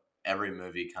also every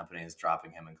movie company is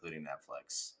dropping him, including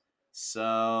Netflix.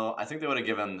 So I think they would have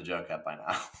given him the joke up by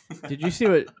now. Did you see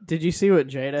what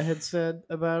Jada had said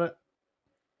about it?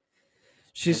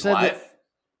 She his said wife? that,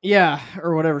 yeah,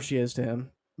 or whatever she is to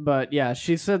him. But yeah,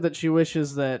 she said that she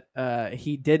wishes that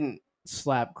he didn't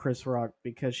slap Chris Rock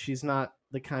because she's not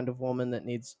the kind of woman that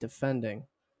needs defending.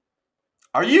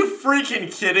 Are you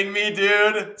freaking kidding me,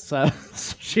 dude? So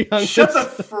she hung Shut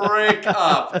the freak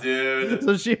up, dude.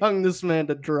 So she hung this man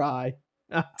to dry.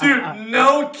 Dude,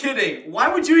 no kidding.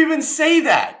 Why would you even say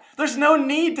that? There's no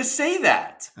need to say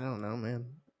that. I don't know, man.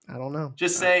 I don't know.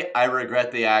 Just say, I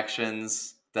regret the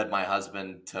actions that my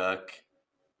husband took.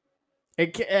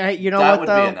 You know that what,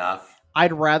 though? Be enough.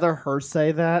 I'd rather her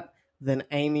say that than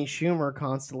Amy Schumer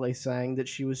constantly saying that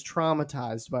she was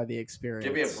traumatized by the experience.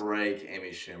 Give me a break,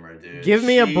 Amy Schumer, dude. Give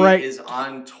me a break. She is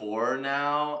on tour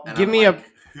now. And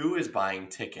who is buying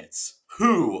tickets?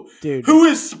 Who? Dude. Who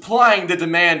is supplying the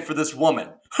demand for this woman?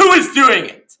 Who is doing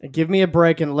it? Give me a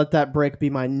break and let that break be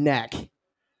my neck.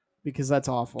 Because that's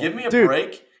awful. Give me a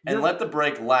break and let the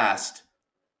break last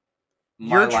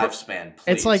my lifespan, please.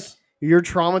 It's like, you're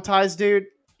traumatized, dude.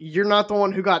 You're not the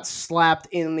one who got slapped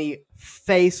in the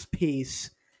face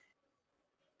piece.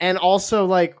 And also,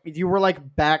 like, you were,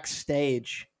 like,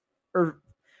 backstage.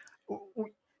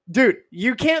 Dude,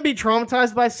 you can't be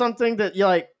traumatized by something that you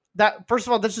like. That first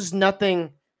of all, that's just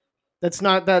nothing. That's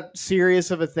not that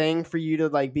serious of a thing for you to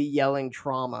like be yelling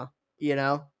trauma, you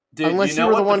know. Dude, unless you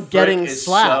were the one getting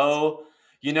slapped.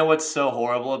 You know what's so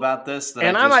horrible about this?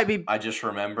 That I just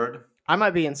remembered. I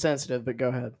might be insensitive, but go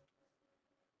ahead.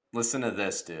 Listen to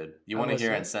this, dude. You want to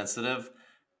hear insensitive?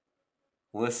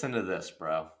 Listen to this,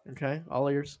 bro. Okay, all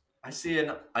ears. I see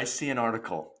an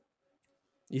article.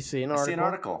 You see an article? I see an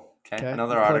article. Okay.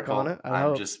 Another article. On it.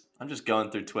 I'm just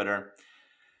going through Twitter,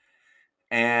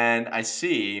 and I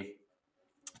see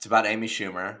it's about Amy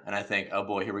Schumer, and I think, oh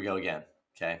boy, here we go again.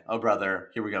 Okay. Oh brother,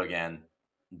 here we go again.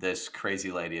 This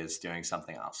crazy lady is doing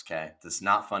something else. Okay. This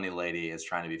not funny lady is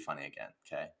trying to be funny again.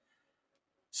 Okay.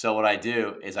 So what I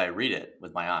do is I read it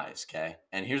with my eyes. Okay.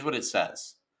 And here's what it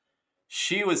says.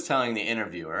 She was telling the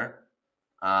interviewer,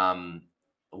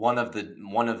 one of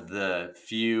the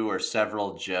few or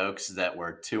several jokes that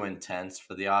were too intense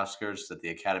for the Oscars that the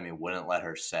Academy wouldn't let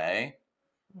her say.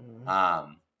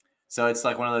 Mm-hmm. So it's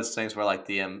like one of those things where like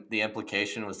the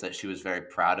implication was that she was very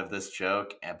proud of this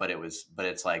joke, but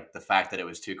it's like the fact that it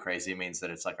was too crazy means that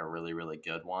it's like a really, really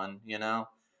good one, you know,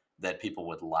 that people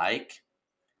would like.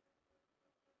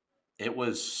 It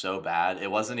was so bad.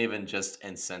 It wasn't even just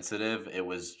insensitive. It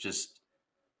was just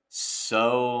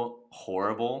so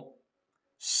horrible.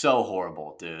 So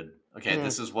horrible, dude. Okay, Mm.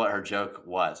 this is what her joke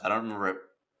was. I don't remember it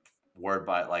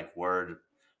word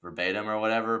verbatim or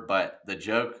whatever, but the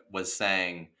joke was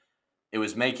saying it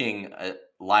was making a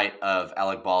light of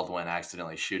Alec Baldwin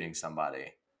accidentally shooting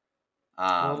somebody.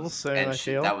 A little soon, I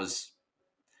feel. That was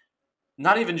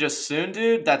not even just soon,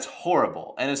 dude. That's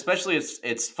horrible, and especially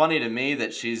it's funny to me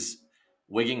that she's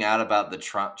wigging out about the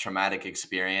traumatic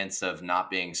experience of not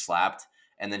being slapped,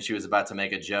 and then she was about to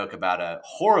make a joke about a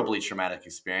horribly traumatic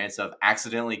experience of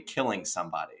accidentally killing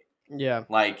somebody. Yeah.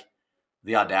 Like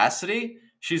the audacity,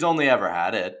 she's only ever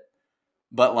had it,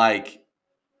 but like,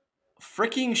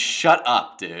 freaking shut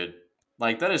up, dude.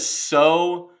 Like that is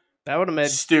so That would have made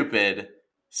stupid,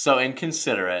 so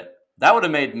inconsiderate. That would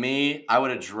have made me. I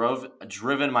would have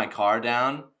driven my car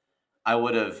down. I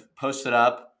would have posted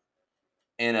up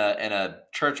in a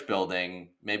church building,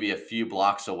 maybe a few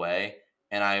blocks away,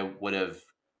 and I would have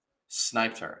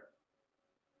sniped her.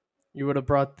 you would have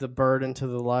brought the bird into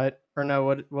the light. Or no,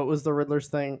 what was the Riddler's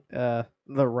thing? The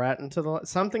rat into the light?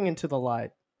 Something into the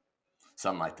light.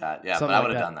 Something like that. Yeah, Something but I like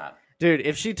would have that. done that. Dude,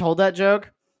 if she told that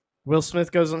joke, Will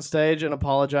Smith goes on stage and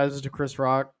apologizes to Chris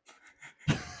Rock.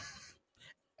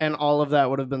 And all of that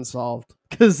would have been solved.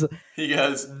 Because He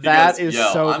goes, is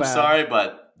so I'm bad. sorry,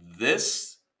 but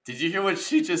this. Did you hear what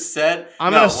she just said?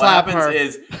 I'm gonna slap what her.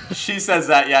 happens is she says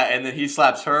that, yeah, and then he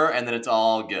slaps her, and then it's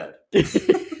all good.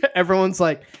 Everyone's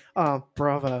like, oh,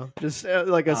 bravo. Just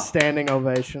like a Oh. standing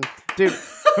ovation. Dude,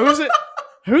 who's it?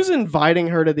 Who's inviting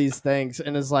her to these things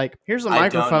and is like, here's a I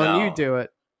don't microphone, you know. do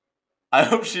it. I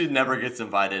hope she never gets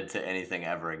invited to anything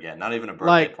ever again. Not even a birthday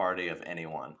Like- party of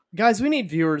anyone. Guys, we need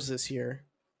viewers this year.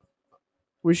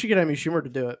 We should get Amy Schumer to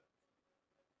do it.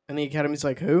 And the Academy's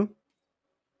like, who?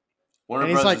 Warner And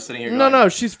he's Bros. like, is sitting here no, going,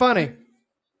 she's funny.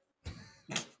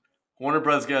 Warner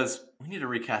Bros. Goes, we need to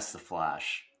recast The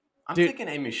Flash. I'm Dude. thinking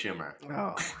Amy Schumer.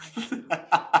 Oh,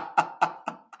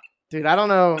 dude, I don't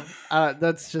know.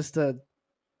 That's just an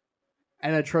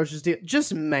atrocious deal.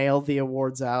 Just mail the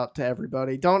awards out to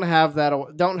everybody. Don't have that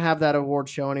award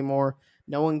show anymore.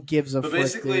 No one gives a But frick,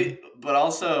 basically, dude. but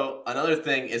also another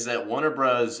thing is that Warner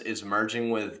Bros. Is merging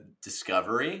with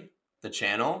Discovery, the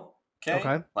channel,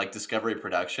 Okay. like Discovery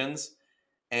Productions,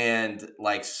 and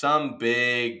like some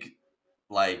big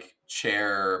like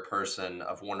chairperson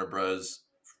of Warner Bros.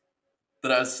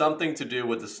 That has something to do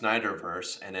with the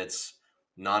Snyderverse and its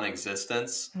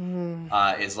non-existence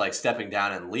is like stepping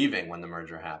down and leaving when the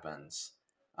merger happens,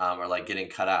 or like getting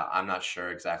cut out. I'm not sure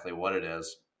exactly what it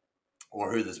is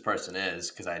or who this person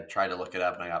is because I tried to look it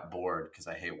up and I got bored because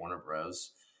I hate Warner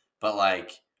Bros. But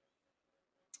like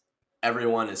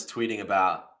everyone is tweeting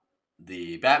about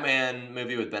the Batman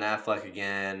movie with Ben Affleck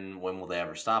again. When will they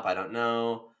ever stop? I don't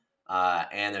know.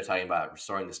 And they're talking about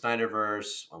restoring the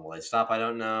Snyderverse. When will they stop? I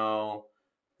don't know.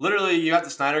 Literally, you got the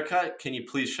Snyder Cut. Can you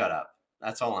please shut up?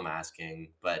 That's all I'm asking.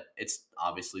 But it's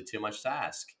obviously too much to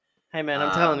ask. Hey, man,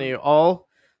 I'm telling you, all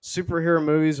superhero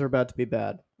movies are about to be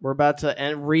bad. We're about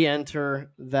to re-enter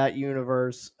that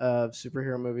universe of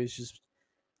superhero movies just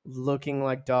looking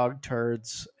like dog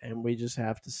turds, and we just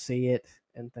have to see it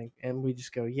and think, and we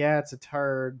just go, yeah, it's a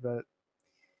turd, but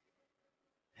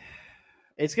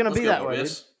it's going to be that way,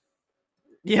 dude.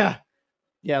 Yeah.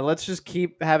 Yeah, let's just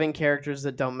keep having characters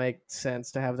that don't make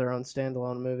sense to have their own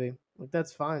standalone movie. Like,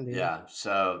 that's fine, dude. Yeah,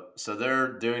 so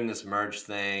they're doing this merge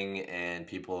thing, and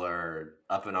people are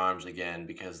up in arms again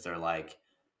because they're like,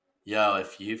 "Yo,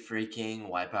 if you freaking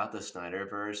wipe out the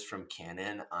Snyderverse from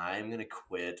canon, I'm gonna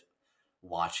quit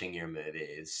watching your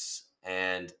movies."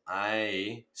 And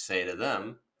I say to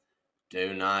them,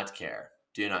 "Do not care.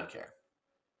 Do not care.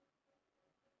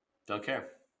 Don't care."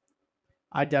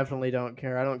 I definitely don't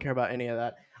care. I don't care about any of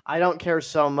that. I don't care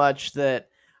so much that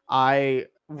I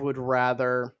would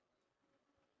rather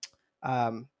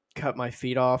cut my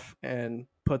feet off and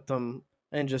put them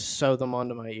and just sew them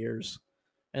onto my ears,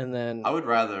 and then I would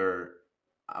rather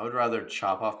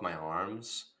chop off my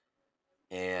arms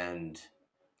and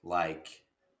like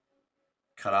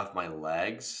cut off my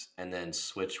legs and then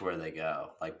switch where they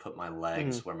go. Like put my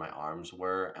legs where my arms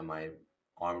were and my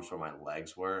arms where my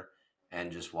legs were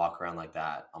and just walk around like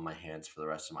that on my hands for the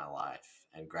rest of my life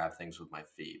and grab things with my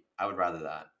feet. I would rather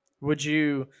that. would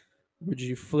you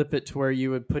flip it to where you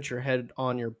would put your head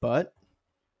on your butt?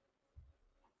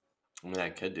 I mean, I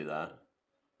could do that.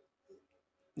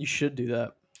 You should do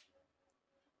that.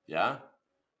 Yeah?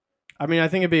 I mean, I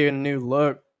think it'd be a new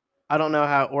look. I don't know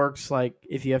how it works, like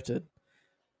if you have to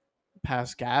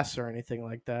pass gas or anything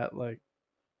like that, like,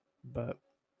 but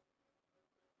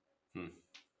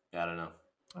Yeah, I don't know.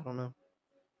 I don't know.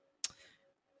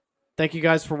 Thank you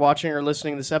guys for watching or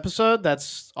listening to this episode.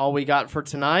 That's all we got for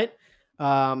tonight.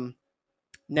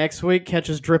 Next week, catch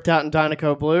us dripped out in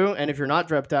Dynaco Blue. And if you're not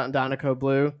dripped out in Dynaco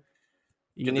Blue,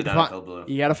 you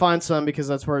got to find some because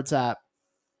that's where it's at.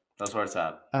 That's where it's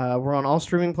at. We're on all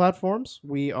streaming platforms.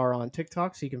 We are on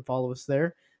TikTok, so you can follow us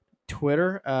there.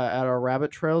 Twitter at our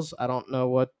rabbit trails. I don't know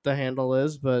what the handle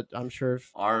is, but I'm sure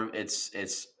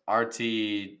it's RT.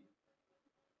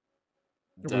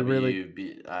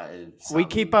 We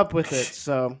keep up with it,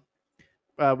 so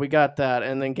we got that.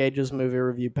 And then Gage's movie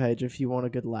review page if you want a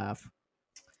good laugh.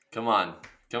 Come on.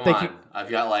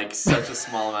 I've got like such a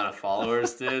small amount of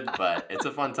followers, dude, but it's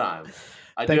a fun time.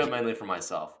 I do it mainly for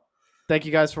myself. Thank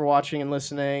you guys for watching and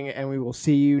listening, and we will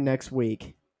see you next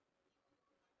week.